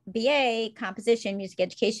BA, composition, music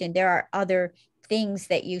education, there are other things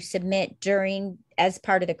that you submit as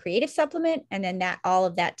part of the creative supplement, and then all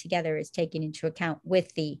of that together is taken into account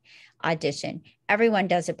with the audition. Everyone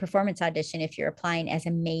does a performance audition if you're applying as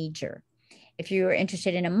a major. If you are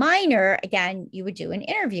interested in a minor, again, you would do an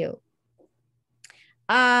interview.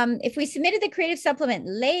 If we submitted the creative supplement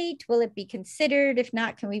late, will it be considered? If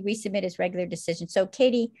not, can we resubmit as regular decision? So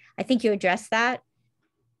Katie, I think you addressed that.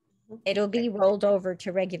 It'll be rolled over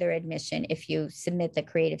to regular admission if you submit the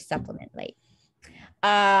creative supplement late.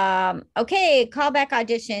 Okay, callback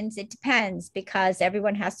auditions, it depends because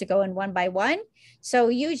everyone has to go in one by one. So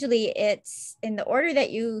usually it's in the order that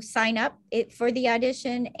you sign up for the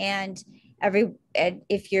audition, and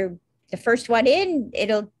if you're the first one in,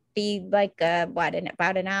 it'll be like about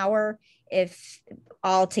an hour if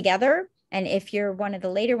all together. And if you're one of the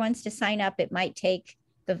later ones to sign up, it might take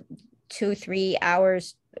the 2-3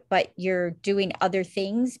 hours, but you're doing other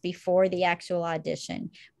things before the actual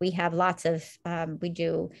audition. We have lots of, we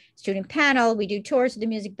do student panel, we do tours of the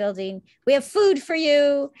music building, we have food for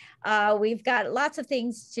you. We've got lots of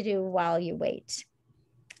things to do while you wait.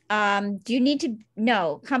 Do you need to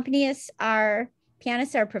know, pianists are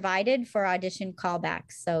provided for audition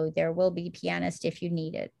callbacks. So there will be pianist if you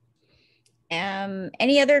need it.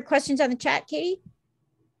 Any other questions on the chat, Katie?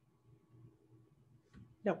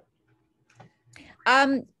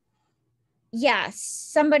 Yes,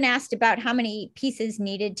 someone asked about how many pieces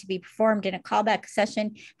needed to be performed in a callback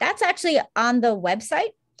session. That's actually on the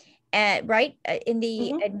website, right? In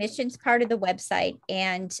the admissions part of the website.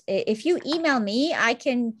 And if you email me, I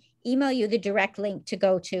can email you the direct link to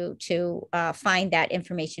go to find that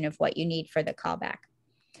information of what you need for the callback.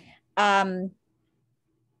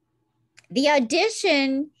 The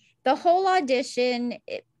audition, the whole audition,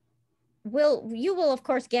 you will of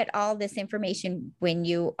course get all this information when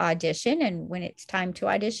you audition and when it's time to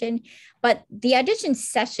audition, but the audition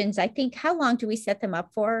sessions, I think, how long do we set them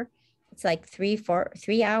up for? It's like 3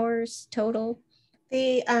 hours total.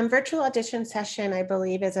 The virtual audition session, I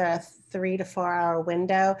believe, is a 3 to 4 hour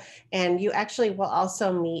window, and you actually will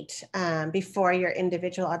also meet before your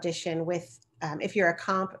individual audition with if you're a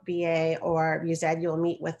comp, BA, or Mus Ed, you'll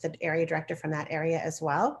meet with the area director from that area as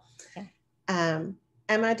well. Okay.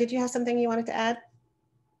 Emma, did you have something you wanted to add?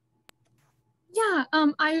 Yeah,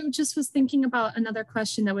 I just was thinking about another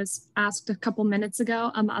question that was asked a couple minutes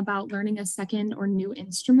ago about learning a second or new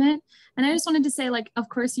instrument. And I just wanted to say, like, of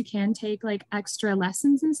course you can take like extra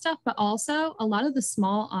lessons and stuff, but also a lot of the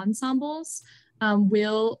small ensembles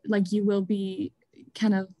you will be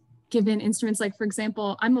kind of given instruments. Like, for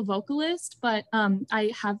example, I'm a vocalist, but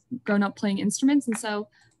I have grown up playing instruments. And so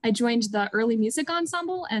I joined the early music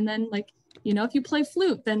ensemble, and then if you play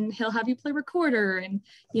flute, then he'll have you play recorder. And,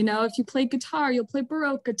 if you play guitar, you'll play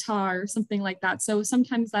Baroque guitar or something like that. So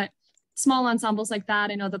sometimes that small ensembles like that,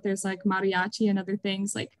 I know that there's like mariachi and other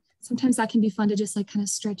things, like sometimes that can be fun to just like kind of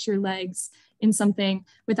stretch your legs in something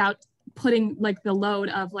without putting like the load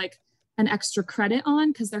of like an extra credit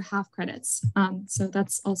on, because they're half credits. So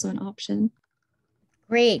that's also an option.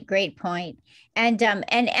 Great point. And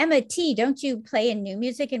Emma T, don't you play in new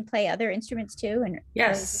music and play other instruments too?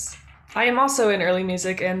 Yes. I am also in early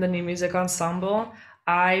music and the new music ensemble.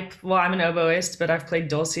 I'm an oboist, but I've played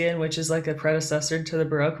dulcian, which is like a predecessor to the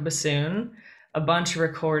Baroque bassoon, a bunch of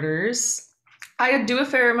recorders. I do a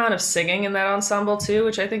fair amount of singing in that ensemble too,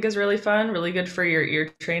 which I think is really fun, really good for your ear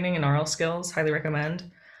training and oral skills. Highly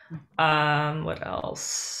recommend. What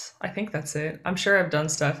else? I think that's it. I'm sure I've done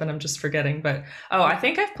stuff and I'm just forgetting, but I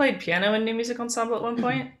think I've played piano in new music ensemble at one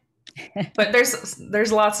point. But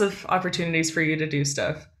there's lots of opportunities for you to do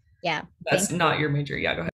stuff. Yeah. That's not your major.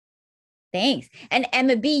 Yeah, go ahead. Thanks. And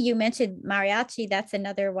Emma B, you mentioned mariachi. That's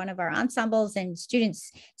another one of our ensembles, and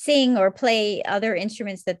students sing or play other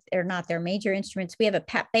instruments that are not their major instruments. We have a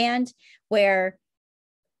pep band where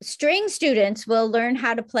string students will learn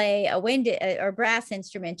how to play a wind or brass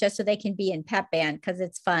instrument just so they can be in pep band because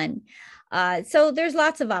it's fun. So there's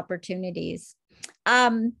lots of opportunities.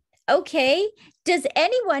 Okay. Does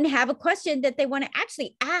anyone have a question that they want to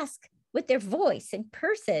actually ask with their voice in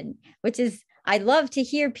person, which is, I love to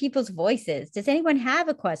hear people's voices. Does anyone have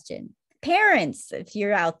a question? Parents, if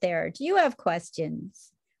you're out there, do you have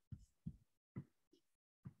questions?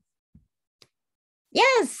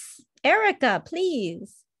 Yes, Erica,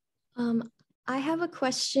 please. I have a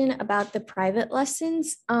question about the private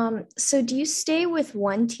lessons. So do you stay with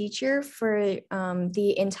one teacher for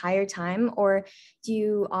the entire time, or do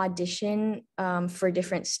you audition for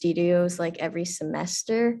different studios like every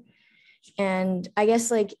semester? And I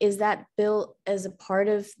guess, like, is that built as a part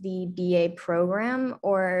of the BA program,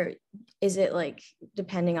 or is it like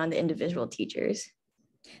depending on the individual teachers?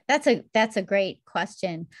 That's a great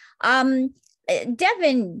question.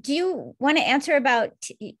 Devin, do you want to answer about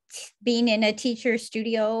being in a teacher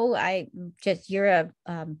studio?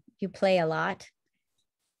 You play a lot.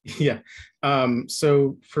 Yeah.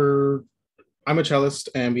 So I'm a cellist,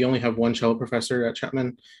 and we only have one cello professor at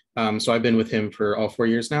Chapman. So I've been with him for all 4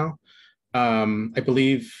 years now. I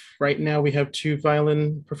believe right now we have 2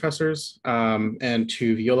 violin professors and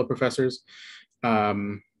 2 viola professors.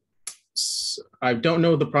 I don't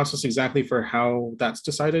know the process exactly for how that's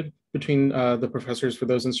decided between the professors for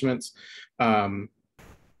those instruments.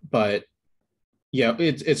 But yeah,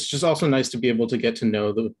 it's just also nice to be able to get to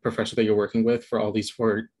know the professor that you're working with for all these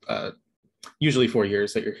usually 4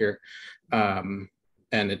 years that you're here. And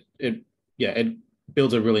it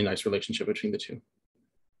builds a really nice relationship between the two.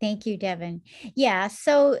 Thank you, Devin. Yeah,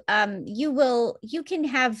 so you can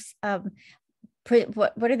have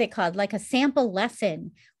what are they called? Like a sample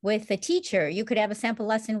lesson with a teacher. You could have a sample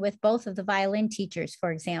lesson with both of the violin teachers,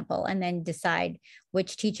 for example, and then decide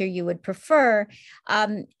which teacher you would prefer.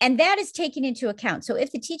 And that is taken into account. So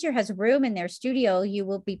if the teacher has room in their studio, you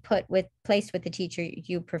will be placed with the teacher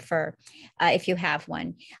you prefer, if you have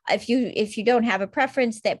one. If you don't have a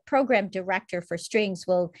preference, that program director for strings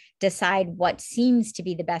will decide what seems to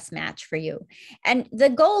be the best match for you. And the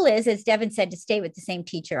goal is, as Devin said, to stay with the same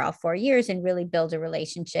teacher all 4 years and really build a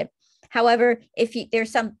relationship. However, if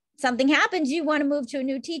there's something happens, you want to move to a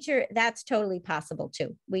new teacher, that's totally possible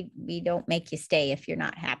too. We don't make you stay if you're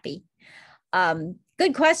not happy.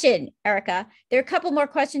 Good question, Erica. There are a couple more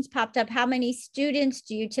questions popped up. How many students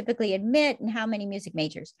do you typically admit, and how many music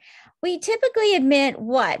majors? We typically admit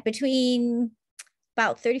between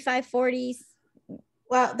about 35, 40.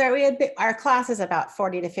 Well, our class is about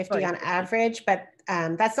 40 to 50 on average, but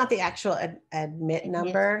that's not the actual admit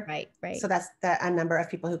number. Right. So that's a number of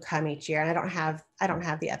people who come each year. And I don't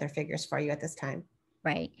have the other figures for you at this time.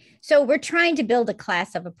 Right. So we're trying to build a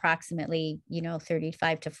class of approximately,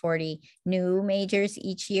 35 to 40 new majors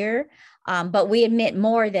each year. But we admit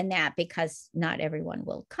more than that because not everyone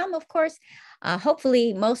will come, of course.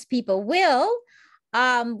 Hopefully most people will.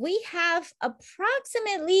 We have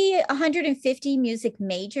approximately 150 music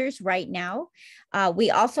majors right now. We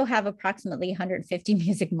also have approximately 150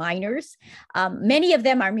 music minors. Many of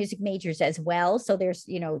them are music majors as well. So there's,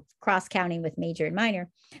 cross counting with major and minor,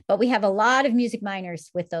 but we have a lot of music minors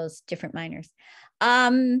with those different minors.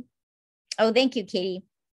 Oh, thank you, Katie.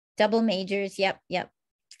 Double majors. Yep.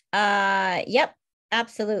 Yep,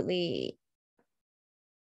 absolutely.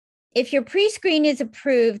 If your pre-screen is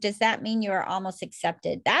approved, does that mean you are almost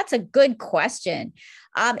accepted? That's a good question.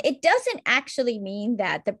 It doesn't actually mean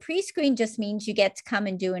that. The pre-screen just means you get to come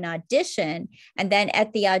and do an audition. And then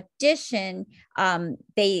at the audition,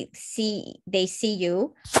 they see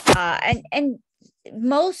you. And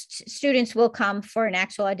most students will come for an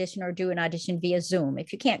actual audition or do an audition via Zoom.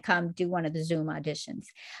 If you can't come, do one of the Zoom auditions.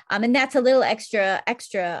 And that's a little extra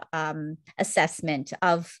assessment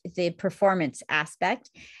of the performance aspect.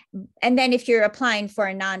 And then if you're applying for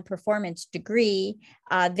a non-performance degree,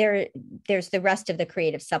 there's the rest of the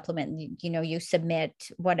creative supplement. You submit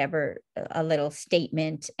whatever, a little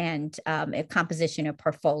statement and a composition or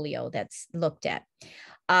portfolio that's looked at.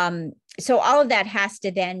 So all of that has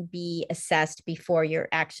to then be assessed before you're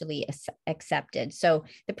actually accepted. So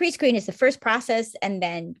the pre-screen is the first process, and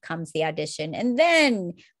then comes the audition, and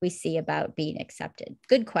then we see about being accepted.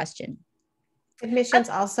 Good question. Admissions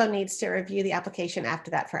also needs to review the application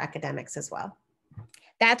after that for academics as well.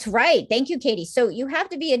 That's right. Thank you, Katie. So you have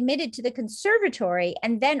to be admitted to the conservatory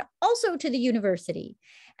and then also to the university.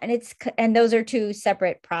 And those are two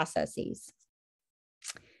separate processes.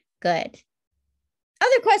 Good.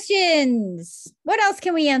 Other questions? What else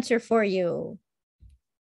can we answer for you?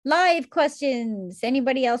 Live questions.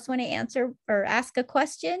 Anybody else want to answer or ask a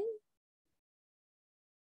question?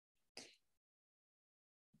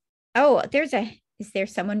 Oh, is there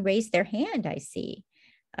someone raised their hand? I see.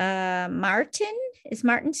 Martin, is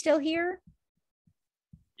Martin still here?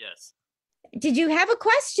 Yes. Did you have a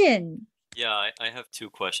question? Yeah, I have two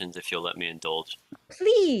questions if you'll let me indulge.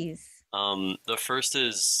 Please. The first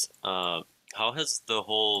is, how has the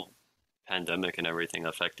whole pandemic and everything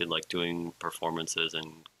affected like doing performances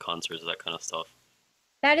and concerts, that kind of stuff?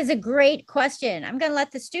 That is a great question. I'm going to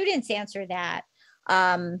let the students answer that.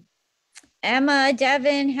 Emma,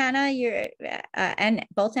 Devin, Hannah, you're and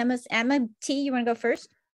both Emma's. Emma T, you want to go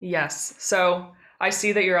first? Yes. So I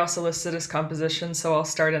see that you're also listed as composition, so I'll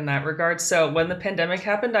start in that regard. So when the pandemic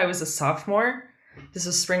happened, I was a sophomore. This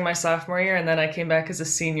was spring my sophomore year, and then I came back as a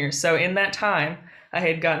senior. So in that time, I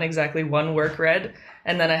had gotten exactly one work read,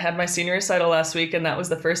 and then I had my senior recital last week, and that was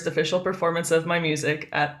the first official performance of my music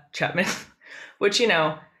at Chapman, which, you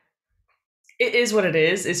know, it is what it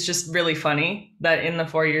is. It's just really funny that in the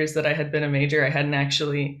 4 years that I had been a major, I hadn't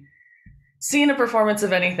actually seen a performance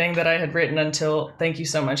of anything that I had written until, thank you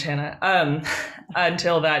so much, Hannah,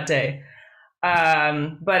 until that day.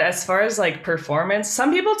 But as far as like performance,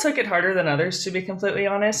 some people took it harder than others, to be completely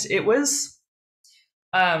honest. It was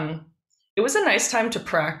a nice time to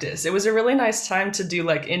practice. It was a really nice time to do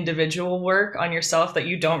like individual work on yourself that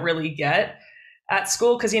you don't really get at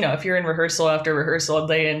school. Cause you know, if you're in rehearsal after rehearsal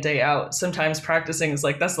day in, day out, sometimes practicing is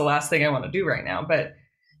like, that's the last thing I want to do right now. But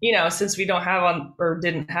you know, since we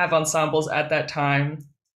didn't have ensembles at that time,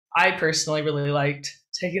 I personally really liked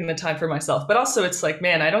taking the time for myself. But also it's like,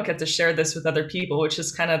 man, I don't get to share this with other people, which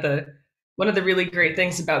is kind of one of the really great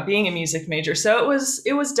things about being a music major. So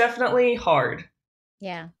it was definitely hard.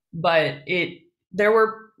 Yeah. But there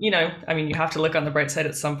were, you know, I mean, you have to look on the bright side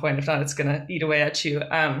at some point. If not, it's going to eat away at you.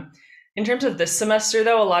 In terms of this semester,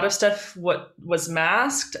 though, a lot of stuff was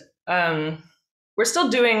masked. We're still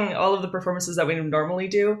doing all of the performances that we normally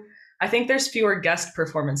do. I think there's fewer guest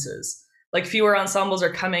performances, like fewer ensembles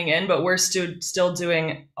are coming in, but we're still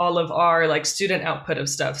doing all of our like student output of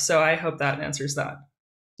stuff. So I hope that answers that.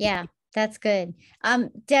 Yeah, that's good.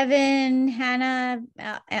 Devin, Hannah,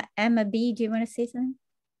 Emma B, do you want to say something?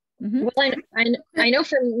 Mm-hmm. Well, I know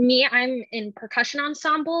for me, I'm in percussion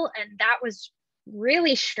ensemble, and that was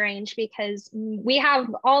really strange because we have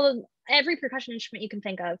every percussion instrument you can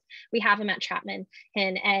think of. We have them at Chapman,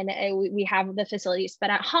 and we have the facilities. But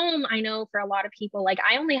at home, I know for a lot of people, like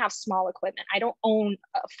I only have small equipment. I don't own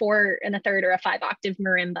a 4 1/3 or a 5-octave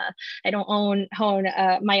marimba. I don't own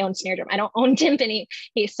my own snare drum. I don't own timpani.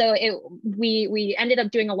 So we ended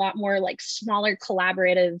up doing a lot more like smaller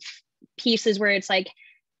collaborative pieces where it's like,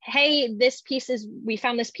 hey, we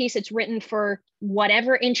found this piece, it's written for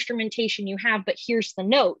whatever instrumentation you have, but here's the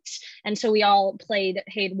notes. And so we all played,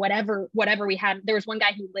 hey, whatever we had. There was one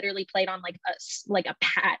guy who literally played on like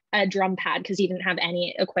a drum pad because he didn't have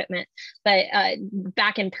any equipment. But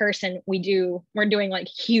back in person, we're doing like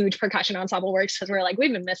huge percussion ensemble works because we're like,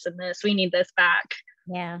 we've been missing this. We need this back.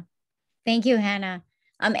 Yeah. Thank you, Hannah.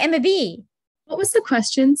 Emma B. What was the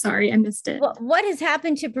question? Sorry, I missed it. What has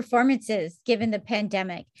happened to performances given the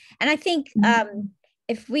pandemic? And I think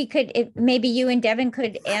if maybe you and Devin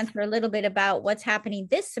could answer a little bit about what's happening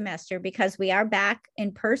this semester, because we are back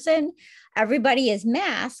in person. Everybody is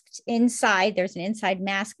masked inside. There's an inside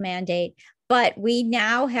mask mandate, but we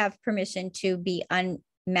now have permission to be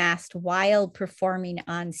unmasked while performing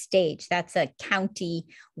on stage. That's a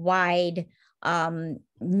county-wide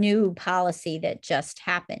new policy that just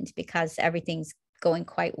happened because everything's going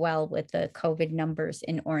quite well with the COVID numbers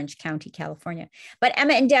in Orange County, California. But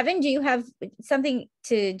Emma and Devin, do you have something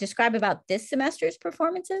to describe about this semester's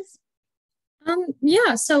performances?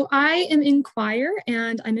 Yeah, so I am in choir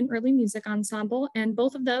and I'm in early music ensemble, and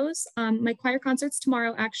both of those, my choir concert's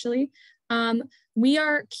tomorrow actually. We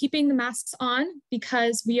are keeping the masks on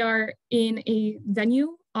because we are in a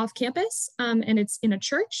venue off campus and it's in a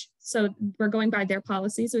church. So we're going by their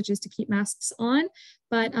policies, which is to keep masks on.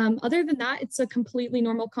 But other than that, it's a completely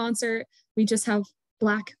normal concert. We just have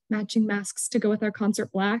black matching masks to go with our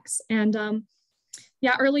concert blacks. And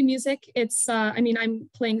yeah, early music, it's, I'm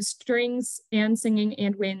playing strings and singing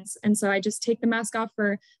and winds. And so I just take the mask off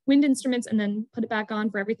for wind instruments and then put it back on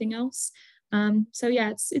for everything else. So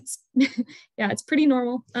yeah, it's yeah, it's pretty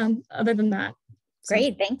normal other than that. So.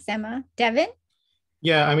 Great, thanks, Emma. Devin?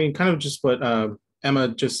 Yeah, I mean, kind of just what Emma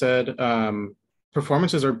just said.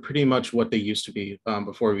 performances are pretty much what they used to be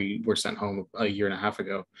before we were sent home a year and a half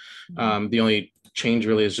ago. The only change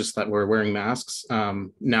really is just that we're wearing masks.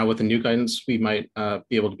 Now with the new guidance, we might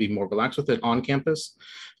be able to be more relaxed with it on campus.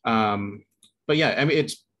 But yeah, I mean,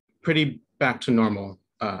 it's pretty back to normal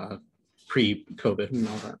pre-COVID and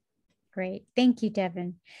all that. Great. Thank you,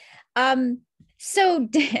 Devin. So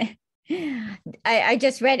I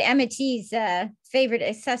just read Emma T's favorite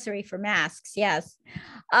accessory for masks. Yes.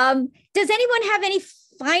 Does anyone have any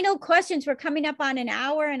final questions? We're coming up on an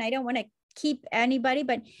hour and I don't want to keep anybody,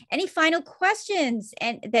 but any final questions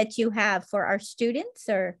that you have for our students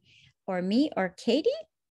or me or Katie?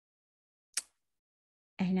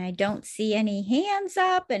 And I don't see any hands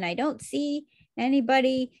up and I don't see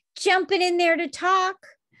anybody jumping in there to talk.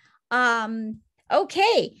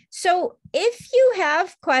 Okay, so if you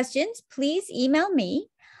have questions, please email me.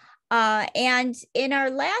 And in our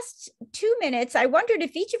last 2 minutes, I wondered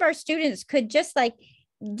if each of our students could just like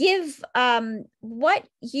give what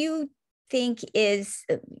you think is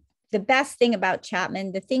the best thing about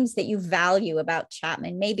Chapman, the things that you value about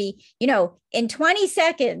Chapman, maybe, you know, in 20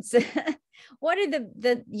 seconds. What are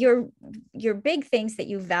your big things that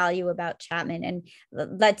you value about Chapman? And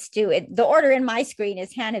let's do it. The order in my screen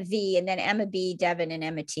is Hannah V, and then Emma B, Devin, and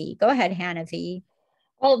Emma T. Go ahead, Hannah V.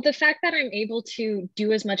 Well, the fact that I'm able to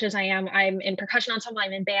do as much as I am, I'm in percussion ensemble,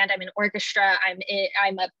 I'm in band, I'm in orchestra,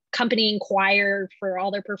 I'm accompanying choir for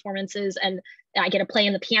all their performances, and I get to play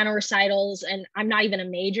in the piano recitals, and I'm not even a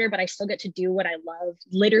major, but I still get to do what I love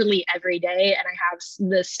literally every day. And I have,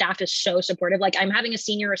 the staff is so supportive. Like I'm having a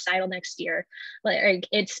senior recital next year. Like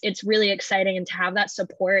it's really exciting. And to have that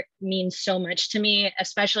support means so much to me,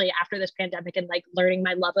 especially after this pandemic, and like learning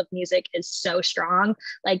my love of music is so strong.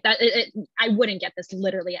 Like that, I wouldn't get this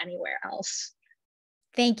literally anywhere else.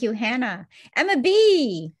 Thank you, Hannah. Emma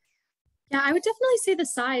B. Yeah, I would definitely say the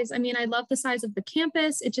size. I mean, I love the size of the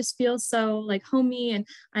campus. It just feels so like homey, and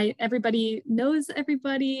everybody knows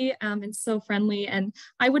everybody, and so friendly. And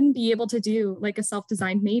I wouldn't be able to do like a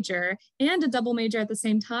self-designed major and a double major at the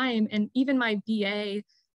same time. And even my BA,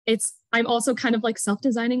 I'm also kind of like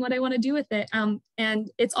self-designing what I want to do with it. And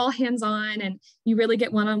it's all hands-on, and you really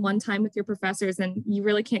get one-on-one time with your professors, and you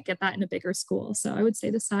really can't get that in a bigger school. So I would say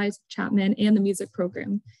the size of Chapman and the music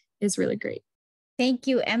program is really great. Thank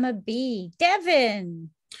you, Emma B.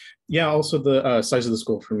 Devin. Yeah, also the size of the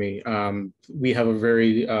school for me. We have a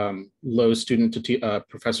very low student to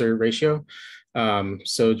professor ratio.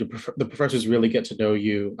 So the professors really get to know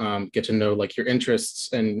you, get to know like your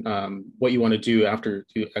interests and what you want to do after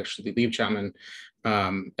you actually leave Chapman.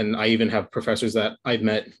 And I even have professors that I've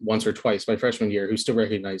met once or twice my freshman year who still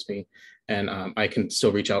recognize me, and I can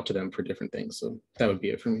still reach out to them for different things. So that would be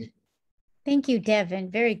it for me. Thank you, Devin.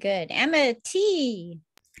 Very good. Emma T.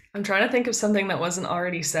 I'm trying to think of something that wasn't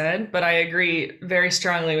already said, but I agree very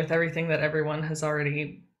strongly with everything that everyone has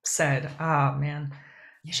already said. Ah, man,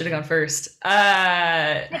 I should have gone first.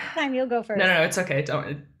 Next time you'll go first. No, it's okay.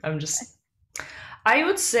 I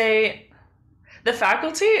would say the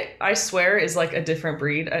faculty, I swear, is like a different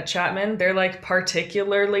breed at Chapman. They're like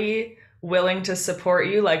particularly willing to support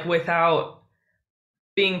you, like without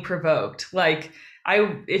being provoked. Like,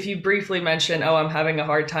 if you briefly mention, oh, I'm having a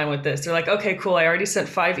hard time with this, they're like, okay, cool. I already sent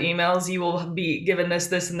 5 emails. You will be given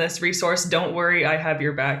this, and this resource. Don't worry, I have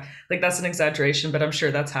your back. Like, that's an exaggeration, but I'm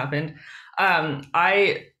sure that's happened.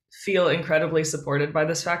 I feel incredibly supported by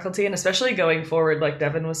this faculty, and especially going forward, like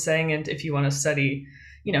Devin was saying, and if you want to study,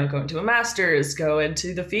 you know, go into a master's, go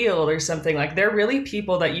into the field or something, like they're really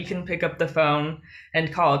people that you can pick up the phone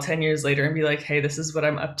and call 10 years later and be like, hey, this is what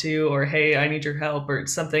I'm up to, or hey, I need your help or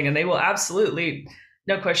something. And they will absolutely,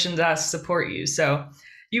 no questions asked, support you. So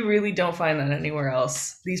you really don't find that anywhere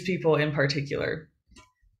else, these people in particular.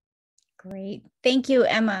 Great. Thank you,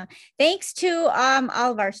 Emma. Thanks to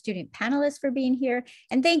all of our student panelists for being here.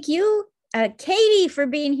 And thank you, Katie, for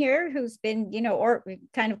being here, who's been, you know, or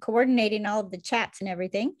kind of coordinating all of the chats and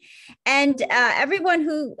everything. And everyone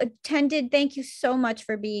who attended, thank you so much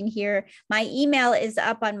for being here. My email is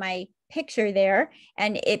up on my picture there,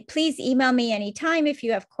 and please email me anytime if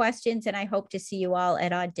you have questions, and I hope to see you all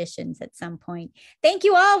at auditions at some point. Thank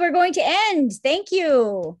you all. We're going to end. Thank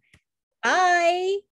you. Bye.